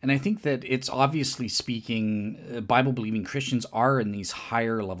 And I think that it's obviously speaking, Bible-believing Christians are in these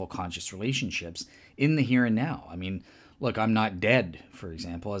higher level conscious relationships in the here and now. I mean, look, I'm not dead, for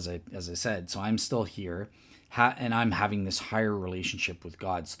example, as I said, so I'm still here, and I'm having this higher relationship with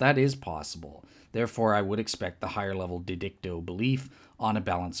God. So that is possible. Therefore, I would expect the higher level didicto belief on a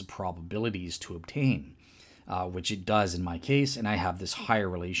balance of probabilities to obtain, which it does in my case, and I have this higher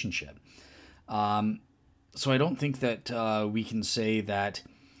relationship. So I don't think that we can say that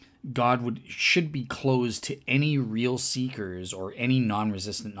God should be closed to any real seekers or any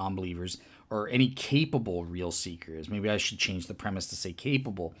non-resistant non-believers or any capable real seekers. Maybe I should change the premise to say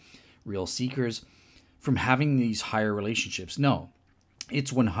capable real seekers from having these higher relationships. No,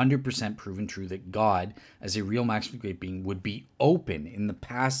 it's 100% proven true that God, as a real maximally great being, would be open in the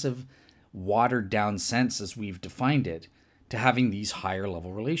passive, watered-down sense as we've defined it to having these higher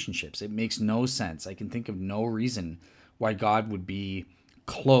level relationships. It makes no sense. I can think of no reason why God would be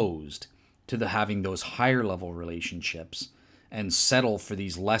closed to having those higher level relationships and settle for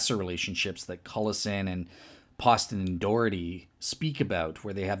these lesser relationships that Cullison and Poston and Doherty speak about,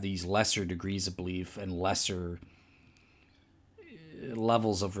 where they have these lesser degrees of belief and lesser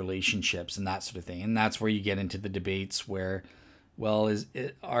levels of relationships and that sort of thing. And that's where you get into the debates where, well,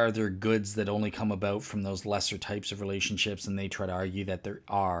 are there goods that only come about from those lesser types of relationships? And they try to argue that there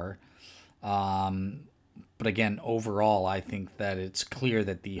are. But again, overall, I think that it's clear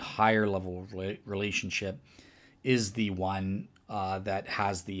that the higher level relationship is the one that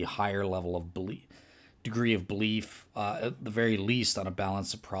has the higher level of degree of belief, at the very least on a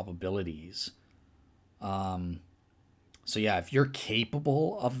balance of probabilities. So yeah, if you're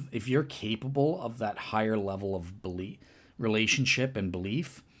capable of that higher level of belief, relationship and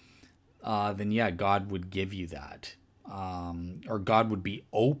belief, then yeah, God would give you that, or God would be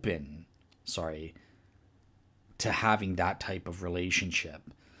open. To having that type of relationship.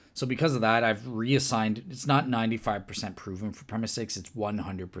 So because of that, I've reassigned, it's not 95% proven for premise 6, it's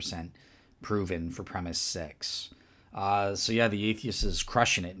 100% proven for premise 6. So yeah, the atheist is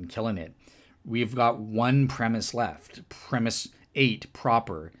crushing it and killing it. We've got one premise left, premise 8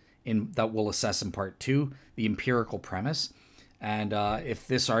 proper, that we'll assess in part 2, the empirical premise. And if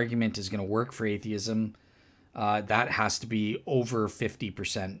this argument is going to work for atheism, that has to be over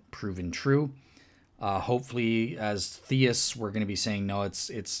 50% proven true. Hopefully, as theists, we're going to be saying, no,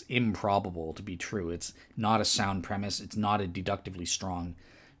 it's improbable to be true. It's not a sound premise. It's not a deductively strong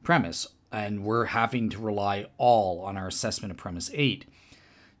premise. And we're having to rely all on our assessment of premise 8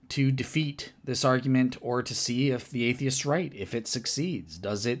 to defeat this argument or to see if the atheist's right, if it succeeds.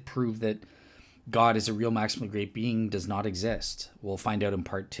 Does it prove that God is a real maximally great being, does not exist? We'll find out in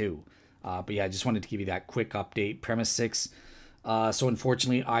part 2. But yeah, I just wanted to give you that quick update. Premise 6. So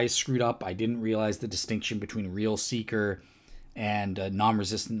unfortunately, I screwed up. I didn't realize the distinction between real seeker and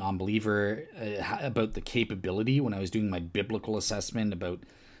non-resistant non-believer about the capability when I was doing my biblical assessment about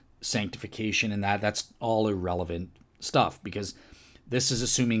sanctification and that's all irrelevant stuff, because this is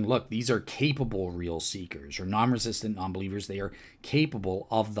assuming, look, these are capable real seekers or non-resistant non-believers. They are capable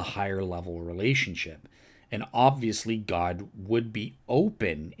of the higher level relationship. And obviously, God would be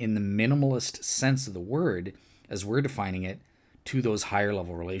open in the minimalist sense of the word, as we're defining it, to those higher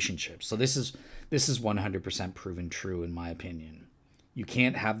level relationships. So this is 100% proven true in my opinion. You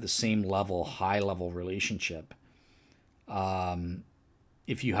can't have the same level, high level relationship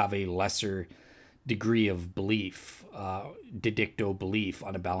if you have a lesser degree of belief, didicto belief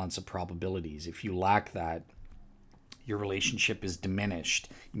on a balance of probabilities. If you lack that, your relationship is diminished.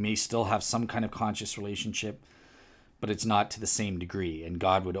 You may still have some kind of conscious relationship, but it's not to the same degree. And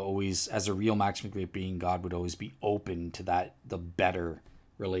God would always, as a real maximally great being, God would always be open to the better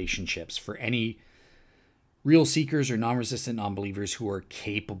relationships for any real seekers or non-resistant non-believers who are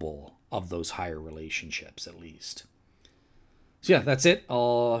capable of those higher relationships, at least. So yeah, that's it.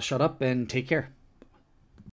 I'll shut up and take care.